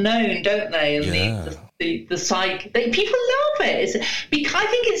the unknown, don't they? And the psych. People love it. I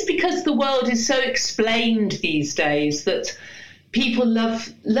think it's because the world is so explained these days that people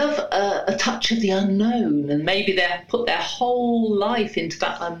love a touch of the unknown, and maybe they put their whole life into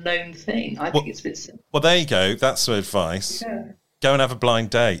that unknown thing. I think it's a bit simple. Well, there you go. That's some advice. Yeah. Go and have a blind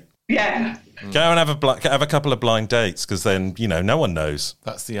date. Yeah. Go and have a couple of blind dates, because then, no one knows.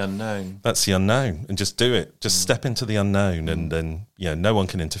 That's the unknown. That's the unknown. And just do it. Just step into the unknown, and then, no one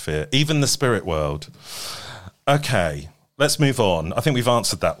can interfere. Even the spirit world. Okay, let's move on. I think we've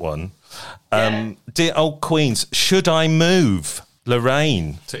answered that one. Dear old Queens, should I move?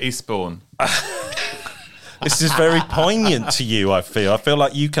 Lorraine. To Eastbourne. This is very poignant to you, I feel. I feel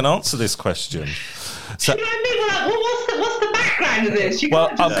like you can answer this question. So, should I move? What's the background of this?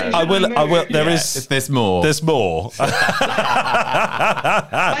 I will. There's more. There's more.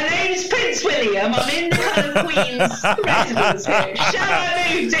 My name's Prince William. I'm in the kind of Queen's residence here. Shall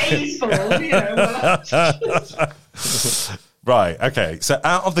I move to Eastbourne? Right. Okay. So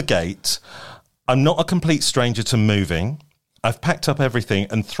out of the gate, I'm not a complete stranger to moving. I've packed up everything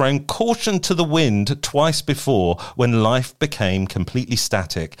and thrown caution to the wind twice before when life became completely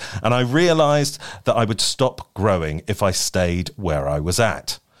static, and I realised that I would stop growing if I stayed where I was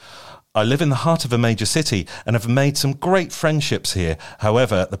at. I live in the heart of a major city and have made some great friendships here.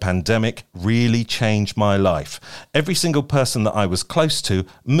 However, the pandemic really changed my life. Every single person that I was close to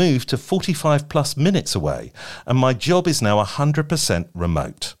moved to 45 plus minutes away, and my job is now 100%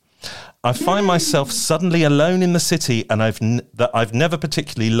 remote. I find myself suddenly alone in the city, and I've never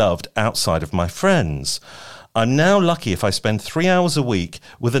particularly loved outside of my friends. I'm now lucky if I spend 3 hours a week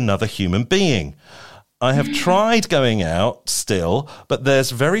with another human being. I have tried going out still, but there's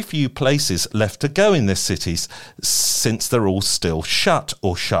very few places left to go in this city since they're all still shut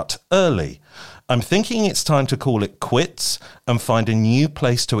or shut early. I'm thinking it's time to call it quits and find a new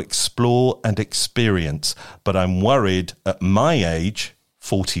place to explore and experience, but I'm worried at my age,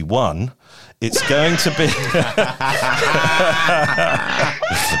 41, it's going to be...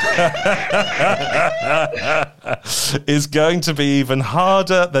 is going to be even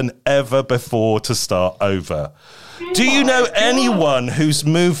harder than ever before to start over. Do you know anyone who's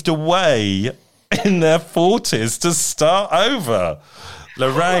moved away in their 40s to start over?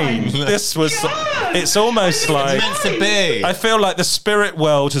 Lorraine, this was... It's almost like... It's meant to be. I feel like the spirit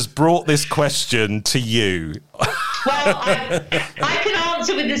world has brought this question to you. Well, I can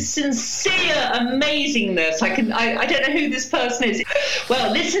answer with this sincere amazingness. I don't know who this person is.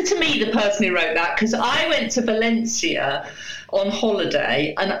 Well, listen to me, the person who wrote that, because I went to Valencia on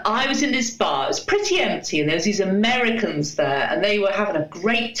holiday, and I was in this bar. It was pretty empty, and there was these Americans there, and they were having a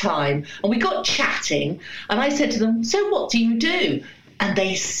great time. And we got chatting, and I said to them, "So what do you do?" And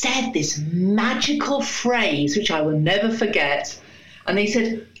they said this magical phrase, which I will never forget. And they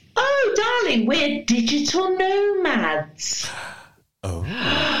said, "Oh, darling, we're digital nomads." Oh.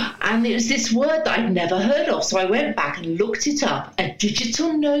 And it was this word that I'd never heard of. So I went back and looked it up. A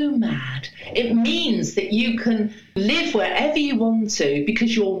digital nomad. It means that you can live wherever you want to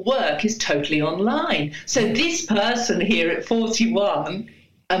because your work is totally online. So this person here at 41,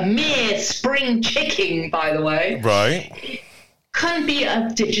 a mere spring chicken, by the way. Right. Can be a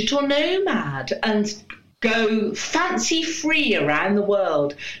digital nomad and go fancy free around the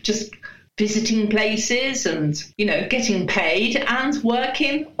world, just visiting places and, getting paid and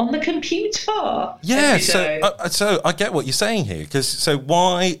working on the computer. Yeah, so I get what you're saying here. So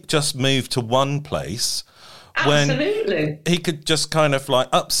why just move to one place Absolutely. when he could just kind of like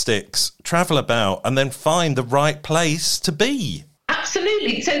up sticks, travel about, and then find the right place to be?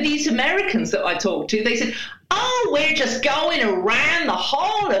 Absolutely. So these Americans that I talked to, they said, oh, we're just going around the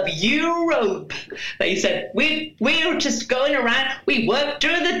whole of Europe. They said, we're just going around. We work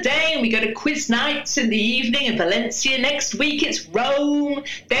during the day and we go to quiz nights in the evening in Valencia. Next week it's Rome.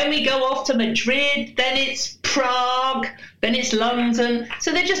 Then we go off to Madrid. Then it's Prague. Then it's London.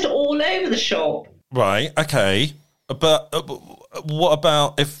 So they're just all over the shop. Right, okay. But what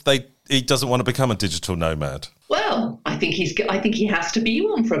about if he doesn't want to become a digital nomad? Well, I think he has to be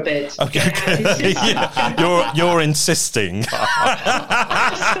one for a bit. Okay. Yeah, you're insisting.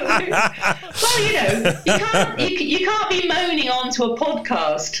 Absolutely. Well, you can't be moaning onto a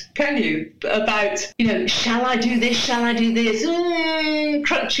podcast, can you? About, shall I do this? Shall I do this?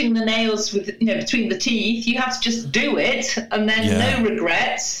 Crunching the nails with, between the teeth. You have to just do it, and then no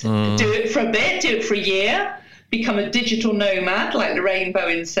regrets. Do it for a bit. Do it for a year. Become a digital nomad, like Lorraine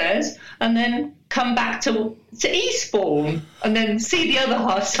Bowen says, and then come back to Eastbourne and then see the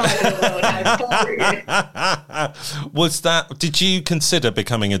other side of the world. How boring. Did you consider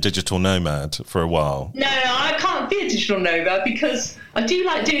becoming a digital nomad for a while? No, I can't be a digital nomad because I do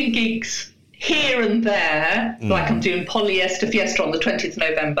like doing gigs here and there, like I'm doing Polyester Fiesta on the 20th of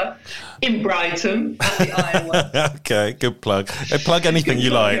November in Brighton at the Iron One. Okay, good plug. Plug anything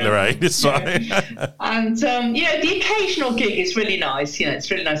you like, Lorraine. It's fine. And, the occasional gig is really nice. It's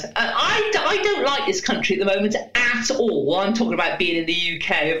really nice. I don't like this country at the moment at all. I'm talking about being in the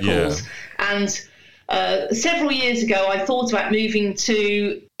UK, of course. And several years ago, I thought about moving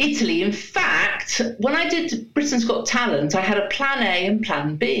to Italy. In fact, when I did Britain's Got Talent, I had a plan A and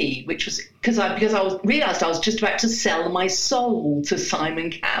plan B, which was because I realised I was just about to sell my soul to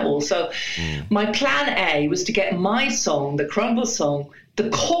Simon Cowell. So my plan A was to get my song, the Crumble song, the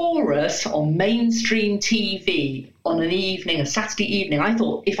chorus on mainstream TV on an evening, a Saturday evening. I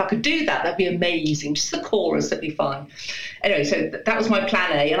thought if I could do that, that'd be amazing. Just the chorus, that'd be fun. Anyway, so that was my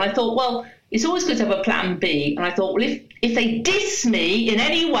plan A. And I thought, well, it's always good to have a plan B. And I thought, well, if they diss me in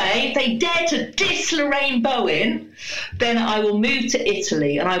any way, if they dare to diss Lorraine Bowen, then I will move to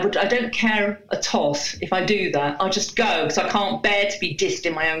Italy. And I don't care a toss if I do that. I'll just go because I can't bear to be dissed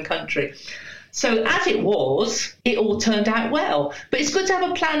in my own country. So as it was, it all turned out well. But it's good to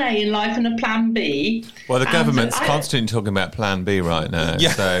have a plan A in life and a plan B. Well, the government's constantly talking about plan B right now.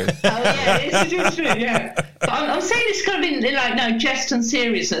 Yeah. So. It's true, yeah. But I'm saying this kind of in like, no, jest and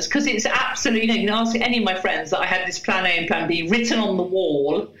seriousness, because it's absolutely, you can ask any of my friends that I had this plan A and plan B written on the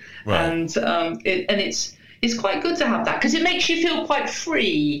wall. Right. And it's quite good to have that, because it makes you feel quite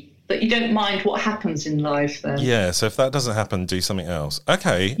free. That you don't mind what happens in life then. Yeah, so if that doesn't happen, do something else.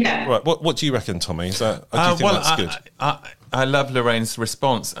 Okay. Yeah. Right. What do you reckon, Tommy? Do you think that's good? I love Lorraine's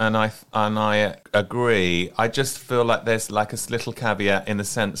response, and I agree. I just feel like there's like a little caveat in the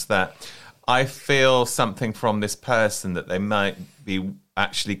sense that I feel something from this person that they might be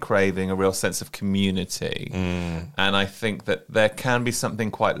actually craving a real sense of community. And I think that there can be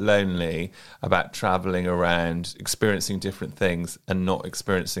something quite lonely about travelling around, experiencing different things and not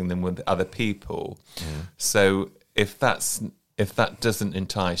experiencing them with other people. So if that doesn't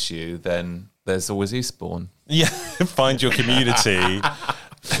entice you, then there's always Eastbourne. Yeah, find your community.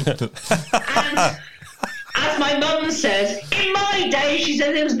 As my mum says, in my day, she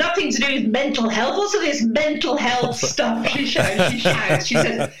said there was nothing to do with mental health. What's all this mental health stuff? She shouts. She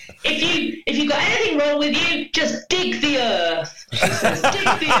says, if you've got anything wrong with you, just dig the earth. She says, dig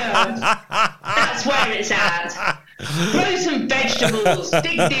the earth. That's where it's at. Grow some vegetables,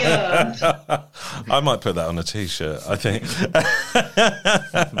 dig the earth. I might put that on a T-shirt, I think.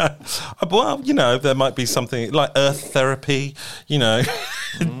 Well, there might be something like earth therapy,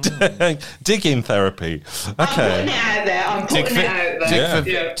 digging therapy. Okay. I'm putting it out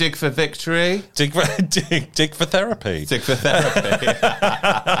there. Dig for victory. Dig for therapy. Dig for therapy.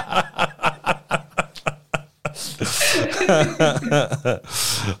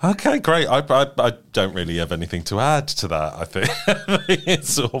 Okay, great. I don't really have anything to add to that. I think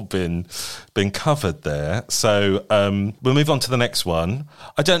it's all been covered there. So we'll move on to the next one.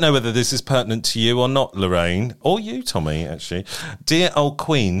 I don't know whether this is pertinent to you or not, Lorraine, or you, Tommy, actually. Dear Old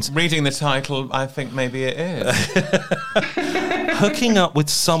Queens. Reading the title, I think maybe it is. Hooking up with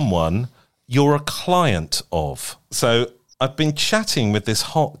someone you're a client of. So I've been chatting with this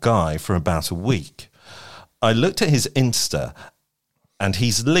hot guy for about a week. I looked at his Insta and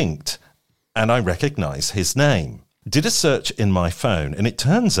he's linked and I recognise his name. Did a search in my phone and it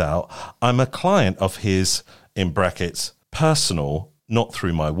turns out I'm a client of his, in brackets, personal, not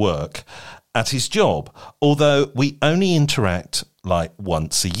through my work, at his job, although we only interact like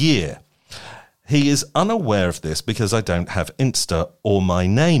once a year. He is unaware of this because I don't have Insta or my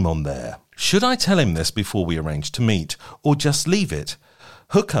name on there. Should I tell him this before we arrange to meet or just leave it?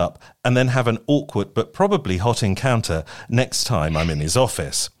 hook up, and then have an awkward but probably hot encounter next time I'm in his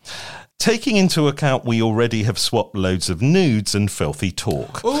office. Taking into account we already have swapped loads of nudes and filthy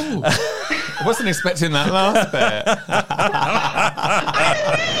talk. Ooh, I wasn't expecting that last bit.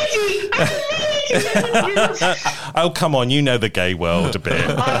 Oh, come on, you know the gay world a bit.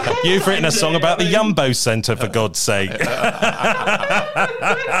 You've written a song about the Yumbo Centre, for God's sake.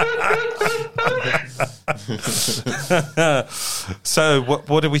 So,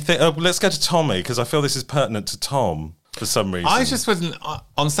 what do we think? Oh, let's go to Tommy, because I feel this is pertinent to Tom for some reason. I just wasn't...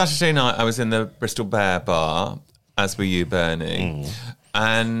 On Saturday night, I was in the Bristol Bear Bar, as were you, Bernie,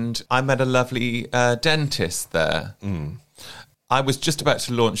 and I met a lovely dentist there. I was just about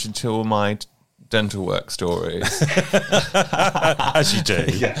to launch into all my dental work stories. As you do.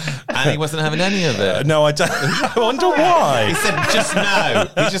 Yeah. And he wasn't having any of it. No, I don't. I wonder why. He said, just no.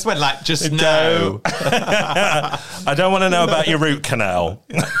 He just went like, just no. I don't want to know about your root canal.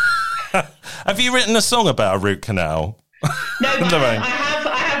 Have you written a song about a root canal? No, but I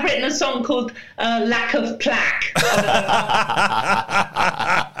have written a song called Lack of Plaque.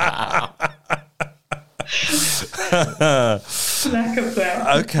 Lack of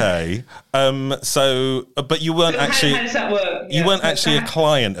plaque. Okay. So, but you weren't actually... How does that work? You weren't actually a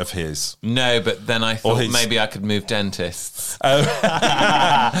client of his. No, but then I thought maybe I could move dentists. Oh.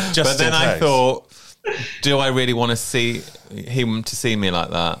 But then I thought, do I really want to see him to see me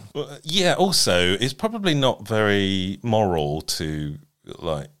like that? Yeah, also, it's probably not very moral to,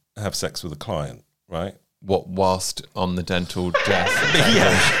 like, have sex with a client, right? What, whilst on the dental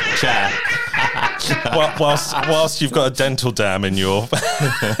desk? chair. whilst you've got a dental dam in your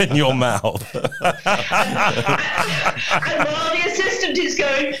mouth. And while the assistant is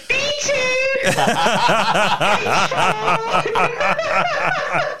going, me too!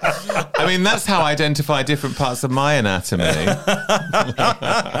 I mean, that's how I identify different parts of my anatomy.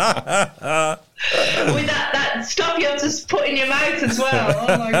 With that stuff you have to put in your mouth as well.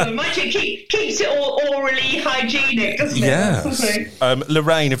 Oh my God. Mind you, keeps it all orally hygienic, doesn't it? Yeah.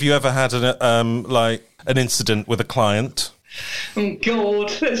 Lorraine, have you ever had an incident with a client? Oh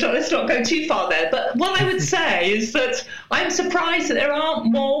God, let's not go too far there. But what I would say is that I'm surprised that there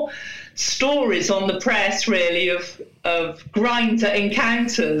aren't more stories on the press, really, of Grindr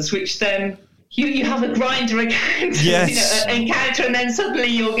encounters, which then you have a Grindr encounter, yes. Encounter, and then suddenly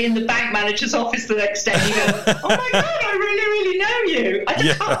you're in the bank manager's office the next day. And you go, "Oh my God, I really know you. I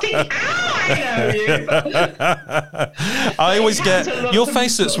just can't think how I know you." I always get your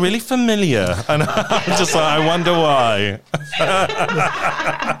face looks really familiar, and I'm just like, I wonder why.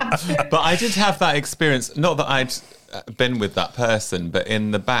 But I did have that experience. Not that I'd been with that person, but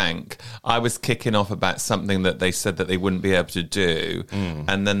in the bank, I was kicking off about something that they said that they wouldn't be able to do,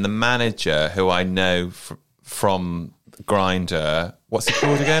 and then the manager, who I know from Grindr, what's he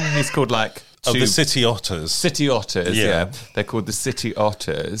called again? He's called like the City Otters. City Otters, yeah. They're called the City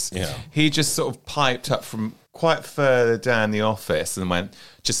Otters. Yeah. He just sort of piped up from quite further down the office and went,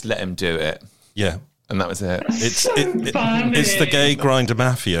 just let him do it. Yeah. And that was it. It's the gay Grindr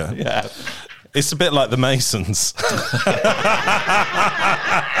mafia. Yeah. It's a bit like the Masons.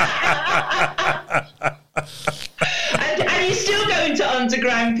 And you still go into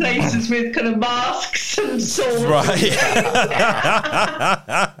underground places with kind of masks and swords. Right. Not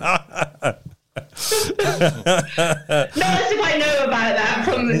as if I know about that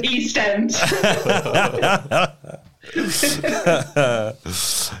from the East End.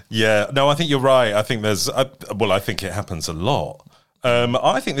 Yeah. No, I think you're right. I think there's... I think it happens a lot.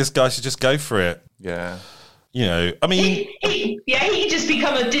 I think this guy should just go for it. Yeah. You know, I mean... He can just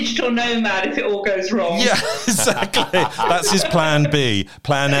become a digital nomad if it all goes wrong. Yeah, exactly. That's his plan B.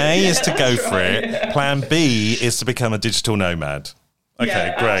 Plan A is to go for it. Yeah. Plan B is to become a digital nomad. Okay,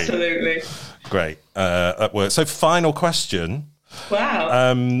 yeah, great. Absolutely. Great. That works. So, final question.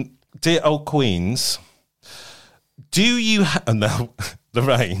 Wow. Dear old queens, do you... No,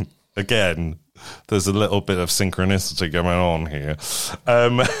 Lorraine, again... There's a little bit of synchronicity going on here.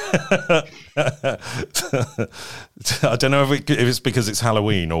 I don't know if it's because it's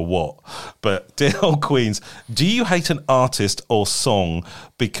Halloween or what, but dear old queens, do you hate an artist or song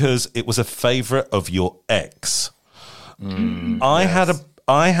because it was a favourite of your ex? I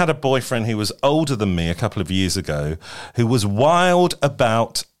had a boyfriend who was older than me a couple of years ago who was wild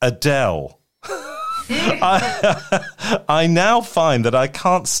about Adele. I now find that I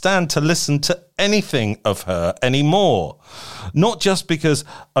can't stand to listen to anything of her anymore. Not just because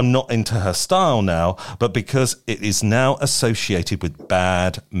I'm not into her style now, but because it is now associated with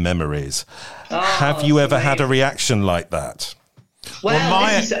bad memories. Have you ever had a reaction like that? Well,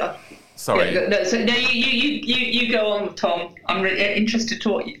 Sorry. You go on, Tom. I'm really interested to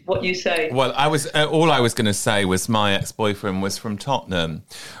what you say. Well, all I was going to say was my ex-boyfriend was from Tottenham,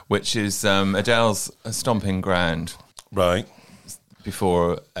 which is Adele's stomping ground. Right.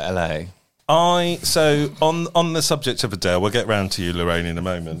 Before LA. So on the subject of Adele, we'll get round to you, Lorraine, in a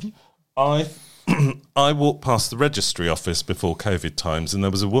moment. I walked past the registry office before COVID times, and there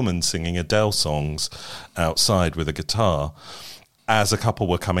was a woman singing Adele songs outside with a guitar as a couple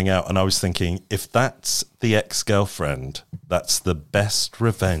were coming out, and I was thinking, if that's the ex-girlfriend, that's the best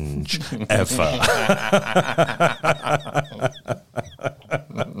revenge ever.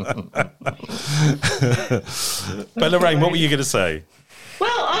 But Lorraine, what were you going to say?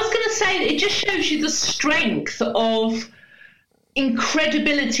 Well, I was going to say it just shows you the strength of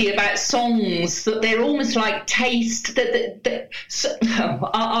incredibility about songs, that they're almost like taste.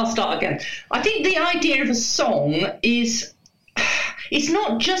 I'll start again. I think the idea of a song is, it's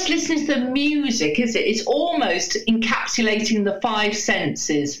not just listening to the music, is it? It's almost encapsulating the five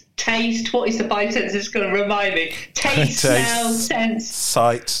senses. Taste, what is the five senses? It's going to remind me. Taste, smell, sense.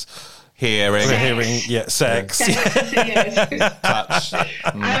 Sight. Hearing, sex. Touch,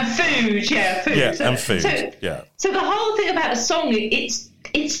 and food, food. And food, So the whole thing about a song, it's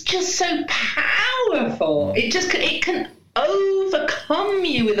just so powerful. It can overcome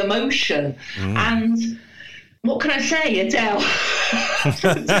you with emotion. And what can I say, Adele?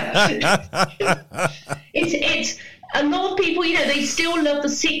 It's a lot of people, they still love the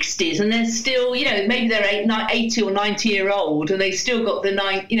 60s, and they're still, maybe they're 80 or 90-year-old, and they still got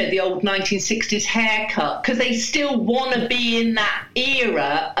the old 1960s haircut, because they still want to be in that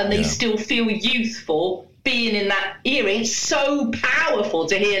era, and they still feel youthful being in that era. It's so powerful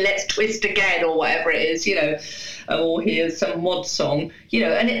to hear Let's Twist Again or whatever it is, or hear some mod song,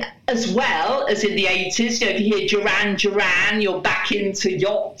 and as well as in the 80s, if you hear Duran Duran, you're back into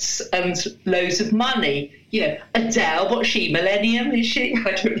yachts and loads of money. Adele, what's she, millennium, is she?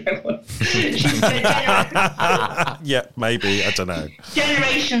 I don't know what. Yeah, maybe, I don't know.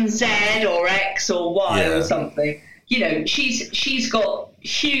 Generation Z or X or Y or something. She's got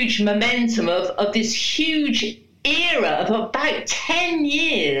huge momentum of this huge era of about 10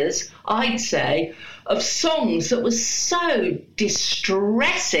 years, I'd say, of songs that was so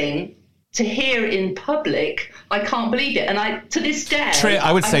distressing to hear in public. I can't believe it. And to this day...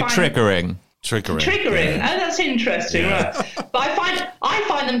 I would say triggering. Triggering. Oh, that's interesting, right? But I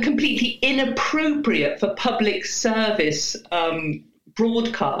find them completely inappropriate for public service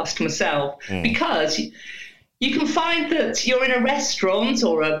broadcast myself, because you can find that you're in a restaurant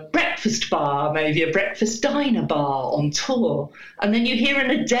or a breakfast bar, maybe a breakfast diner bar on tour, and then you hear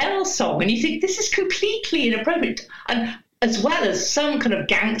an Adele song and you think this is completely inappropriate. And as well as some kind of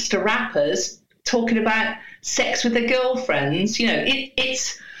gangster rappers talking about sex with their girlfriends,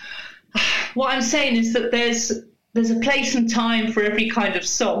 it's... What I'm saying is that there's a place and time for every kind of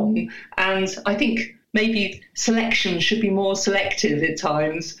song, and I think maybe selection should be more selective at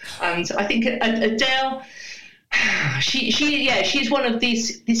times. And I think Adele, she's one of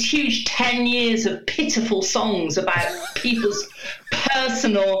these huge 10 years of pitiful songs about people's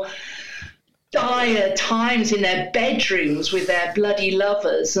personal dire times in their bedrooms with their bloody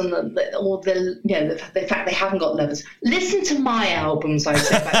lovers, and the fact they haven't got lovers. Listen to my albums, I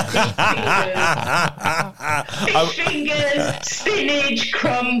say, about fish fingers, spinach,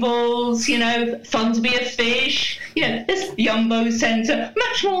 crumbles, fun to be a fish. There's Yumbo Centre,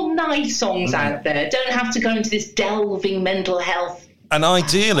 much more nice songs out there. Don't have to go into this delving mental health. An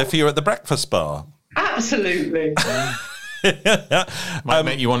ideal if you're at the breakfast bar. Absolutely. Might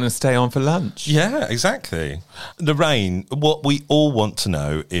make you want to stay on for lunch. Yeah, exactly. Lorraine, what we all want to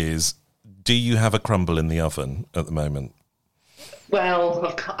know is, do you have a crumble in the oven at the moment?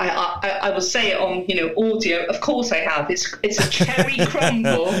 Well, I will say it on audio. Of course I have. It's a cherry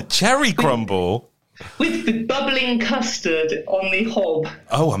crumble. Cherry crumble? With the bubbling custard on the hob.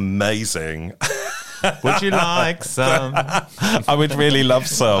 Oh, amazing. Would you like some? I would really love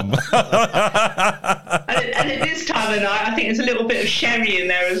some. And at this time of night, I think there's a little bit of sherry in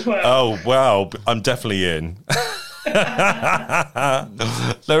there as well. Oh, wow. I'm definitely in.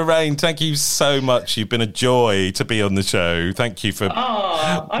 Lorraine, thank you so much. You've been a joy to be on the show. Thank you for...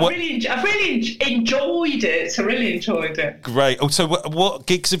 I've really enjoyed it. I really enjoyed it. Great. Oh, so what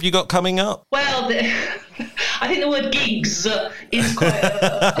gigs have you got coming up? Well, I think the word gigs is quite...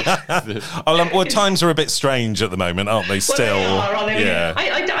 Well, times are a bit strange at the moment, aren't they? Still, well, they are, aren't they? Yeah.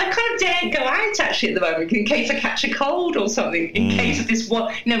 I kind of dare go out actually at the moment in case I catch a cold or something. In case of this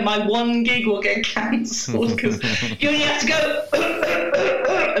one, my one gig will get cancelled because you only have to go,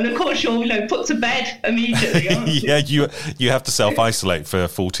 and of course you're put to bed immediately. Yeah, you have to self-isolate for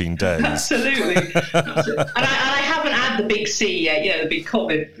 14 days. Absolutely. And I haven't had the big C yet. The big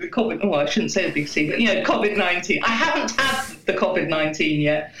COVID. Oh, I shouldn't say the big C, but COVID-19. I haven't had the COVID-19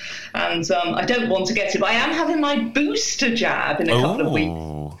 yet, and I don't want to get it. But I am having my booster jab in a couple of weeks,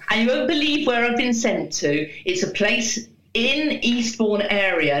 and you won't believe where I've been sent to. It's a place in Eastbourne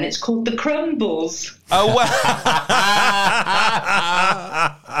area, and it's called the Crumbles. Oh wow!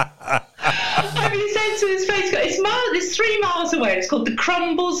 I've been sent to this place. It's 3 miles away. It's called the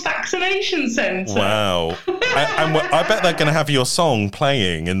Crumbles Vaccination Centre. Wow! And I bet they're going to have your song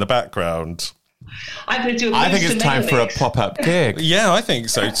playing in the background. I'm going to do I think it's time for a pop-up gig. Yeah, I think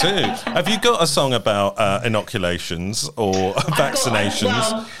so too. Have you got a song about inoculations or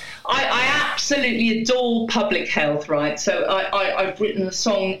vaccinations? I absolutely adore public health, right? So I've written a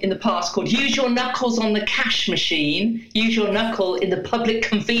song in the past called Use Your Knuckles on the Cash Machine, use your knuckle in the public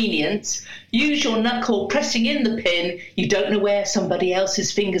convenience, use your knuckle pressing in the pin, you don't know where somebody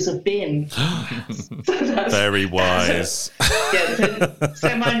else's fingers have been. Very wise.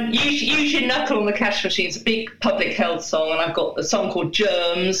 Use Your Knuckle on the Cash Machine. It's a big public health song, and I've got a song called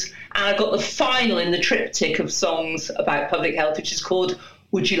Germs, and I've got the final in the triptych of songs about public health, which is called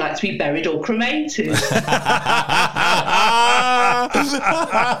Would You Like to Be Buried or Cremated?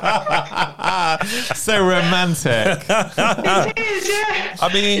 So romantic. It is, yeah. I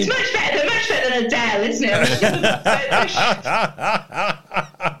mean, it's much better than Adele, isn't it?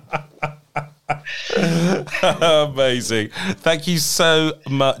 amazing. Thank you so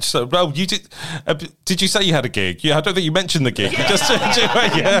much. So, well, you did you say you had a gig? I don't think you mentioned the gig.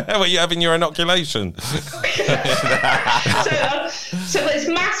 Were you having your inoculation? So it's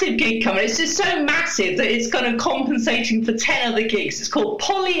a massive gig coming. It's just so massive that it's kind of compensating for 10 other gigs. It's called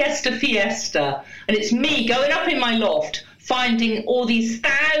Polyester Fiesta, and it's me going up in my loft, finding all these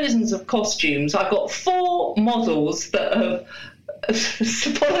thousands of costumes. I've got 4 models that have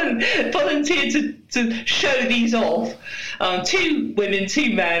volunteered to show these off. 2 women,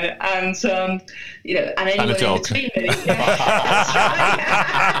 2 men, and and anyone in between.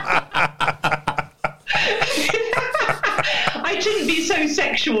 I shouldn't be so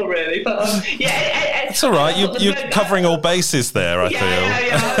sexual, really, but it's all right. You're covering all bases there. I feel.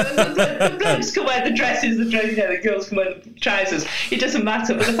 Yeah. The blokes can wear the dresses, the girls can wear the trousers. It doesn't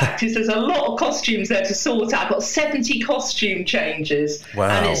matter. But the fact is, there's a lot of costumes there to sort out. I've got 70 costume changes,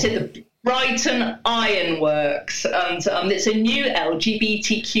 and it's at the Brighton Ironworks, and it's a new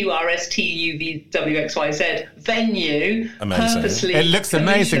LGBTQRSTUVWXYZ venue. Amazing. It looks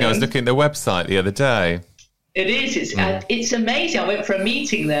amazing. I was looking at the website the other day. It is. It's amazing. I went for a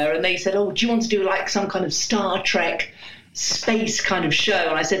meeting there, and they said, "Oh, do you want to do like some kind of Star Trek space kind of show?"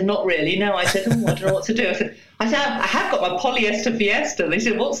 And I said, "Not really. No." I said, "Oh, I don't know what to do." I said, "I have got my Polyester Fiesta." And they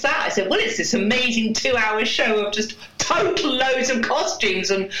said, "What's that?" I said, "Well, it's this amazing 2-hour show of just total loads of costumes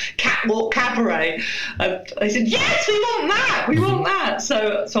and catwalk cabaret." And they said, "Yes, we want that. We want that."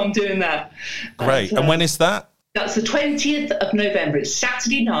 So I'm doing that. Great. And when is that? That's the 20th of November. It's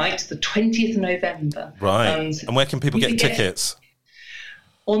Saturday night, the 20th of November. Right. And where can people get tickets?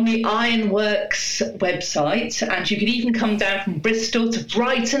 On the Ironworks website, and you can even come down from Bristol to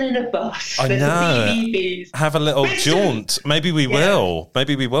Brighton in a bus. I There's know. The BBBs. Have a little jaunt. Maybe we will.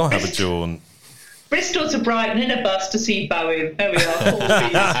 Maybe we will have a jaunt. Bristol to Brighton in a bus to see Bowen. There we are.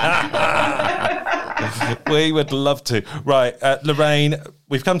 We would love to. Right, Lorraine,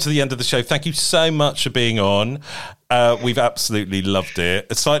 we've come to the end of the show. Thank you so much for being on. We've absolutely loved it.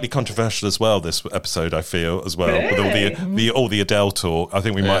 It's slightly controversial as well, this episode, I feel, as well, with all the Adele talk. I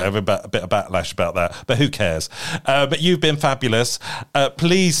think we might have a bit of backlash about that, but who cares? But you've been fabulous.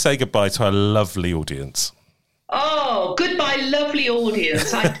 Please say goodbye to our lovely audience. Oh, goodbye, lovely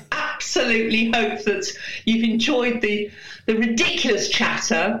audience. I absolutely hope that you've enjoyed the ridiculous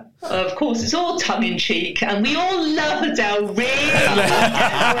chatter. Of course, it's all tongue-in-cheek, and we all love Adele, really.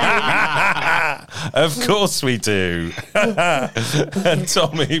 Of course we do. And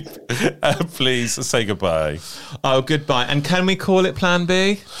Tommy, please say goodbye. Oh, goodbye. And can we call it Plan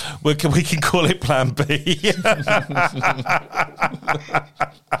B? We can call it Plan B.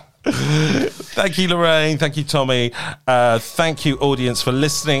 Thank you, Lorraine. Thank you, Tommy. Thank you, audience, for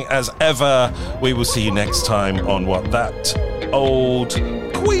listening. As ever, we will see you next time on What That Old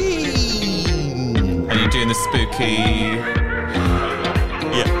Queen. Are you doing the spooky?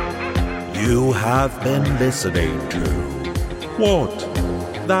 Yeah. You have been listening to What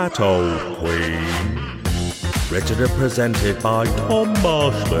That Old Queen. Written and presented by Tom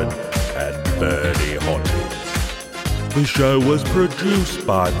Marshman and Bernie Hodges. The show was produced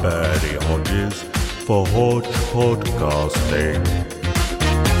by Bernie Hodges for Hodge Podcasting.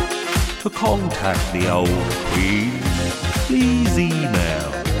 To contact the old queen, please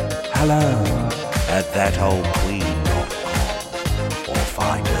email hello@thatoldqueen.com or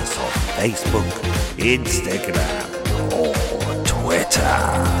find us on Facebook, Instagram, or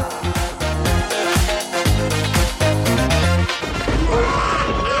Twitter.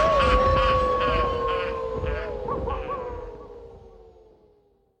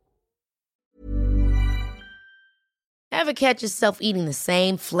 Ever catch yourself eating the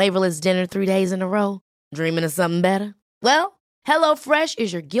same flavorless dinner 3 days in a row? Dreaming of something better? Well, HelloFresh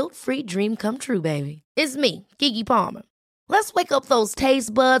is your guilt-free dream come true, baby. It's me, Keke Palmer. Let's wake up those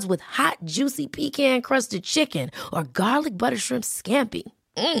taste buds with hot, juicy pecan-crusted chicken or garlic butter shrimp scampi.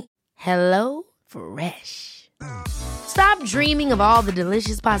 Hello Fresh. Stop dreaming of all the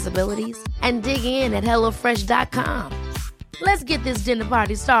delicious possibilities and dig in at HelloFresh.com. Let's get this dinner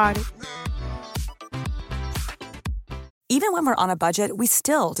party started. Even when we're on a budget, we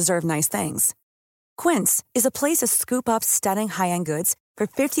still deserve nice things. Quince is a place to scoop up stunning high-end goods for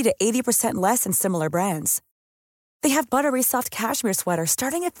 50 to 80% less than similar brands. They have buttery soft cashmere sweaters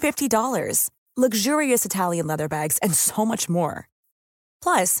starting at $50, luxurious Italian leather bags, and so much more.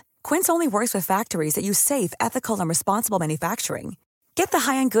 Plus, Quince only works with factories that use safe, ethical, and responsible manufacturing. Get the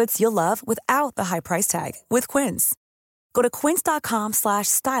high-end goods you'll love without the high price tag with Quince. Go to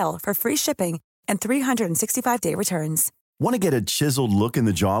quince.com/style for free shipping and 365-day returns. Want to get a chiseled look in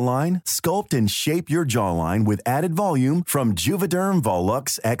the jawline? Sculpt and shape your jawline with added volume from Juvederm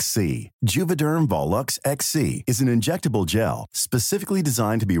Volux XC. Juvederm Volux XC is an injectable gel specifically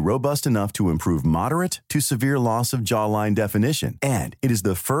designed to be robust enough to improve moderate to severe loss of jawline definition. And it is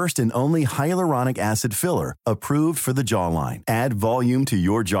the first and only hyaluronic acid filler approved for the jawline. Add volume to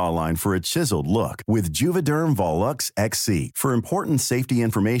your jawline for a chiseled look with Juvederm Volux XC. For important safety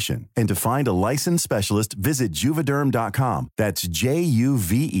information and to find a licensed specialist, visit Juvederm.com. That's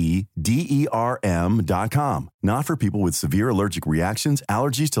Juvederm.com. Not for people with severe allergic reactions,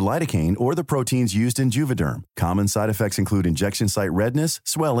 allergies to lidocaine, or the proteins used in Juvederm. Common side effects include injection site redness,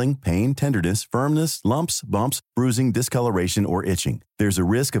 swelling, pain, tenderness, firmness, lumps, bumps, bruising, discoloration, or itching. There's a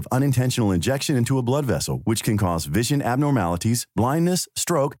risk of unintentional injection into a blood vessel, which can cause vision abnormalities, blindness,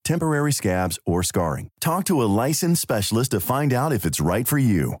 stroke, temporary scabs, or scarring. Talk to a licensed specialist to find out if it's right for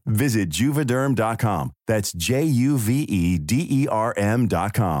you. Visit Juvederm.com. That's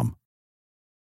Juvederm.com.